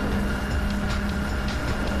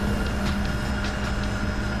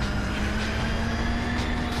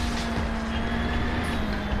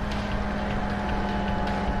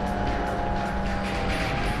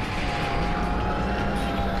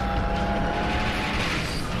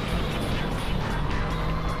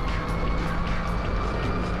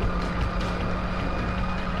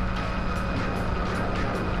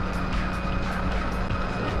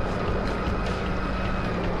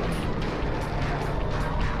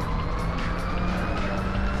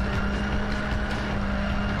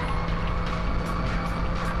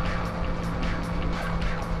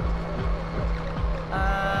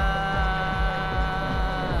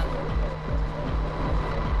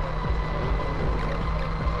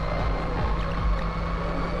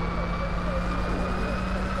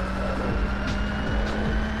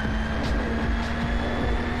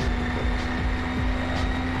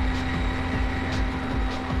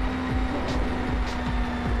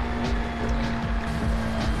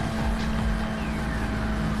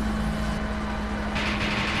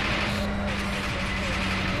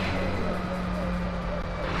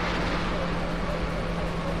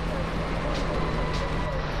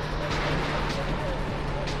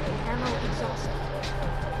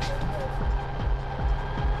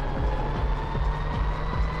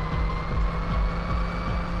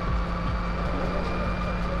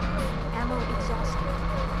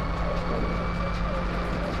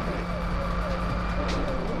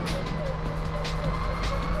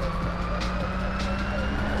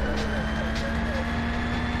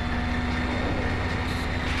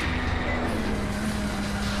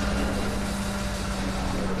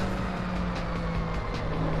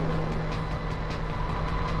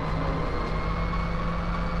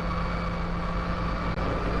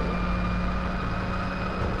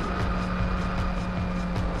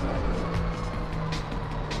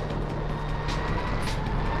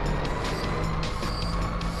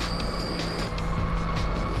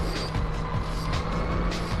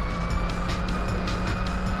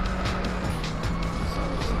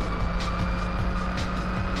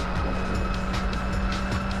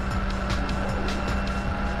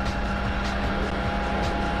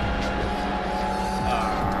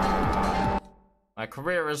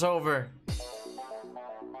 career is over.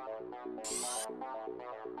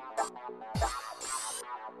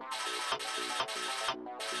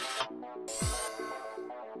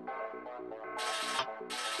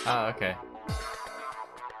 Oh, okay.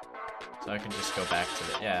 So I can just go back to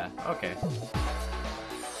the... Yeah, okay.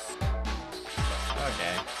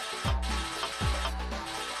 Okay.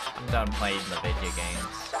 I'm done playing the video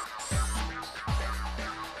games.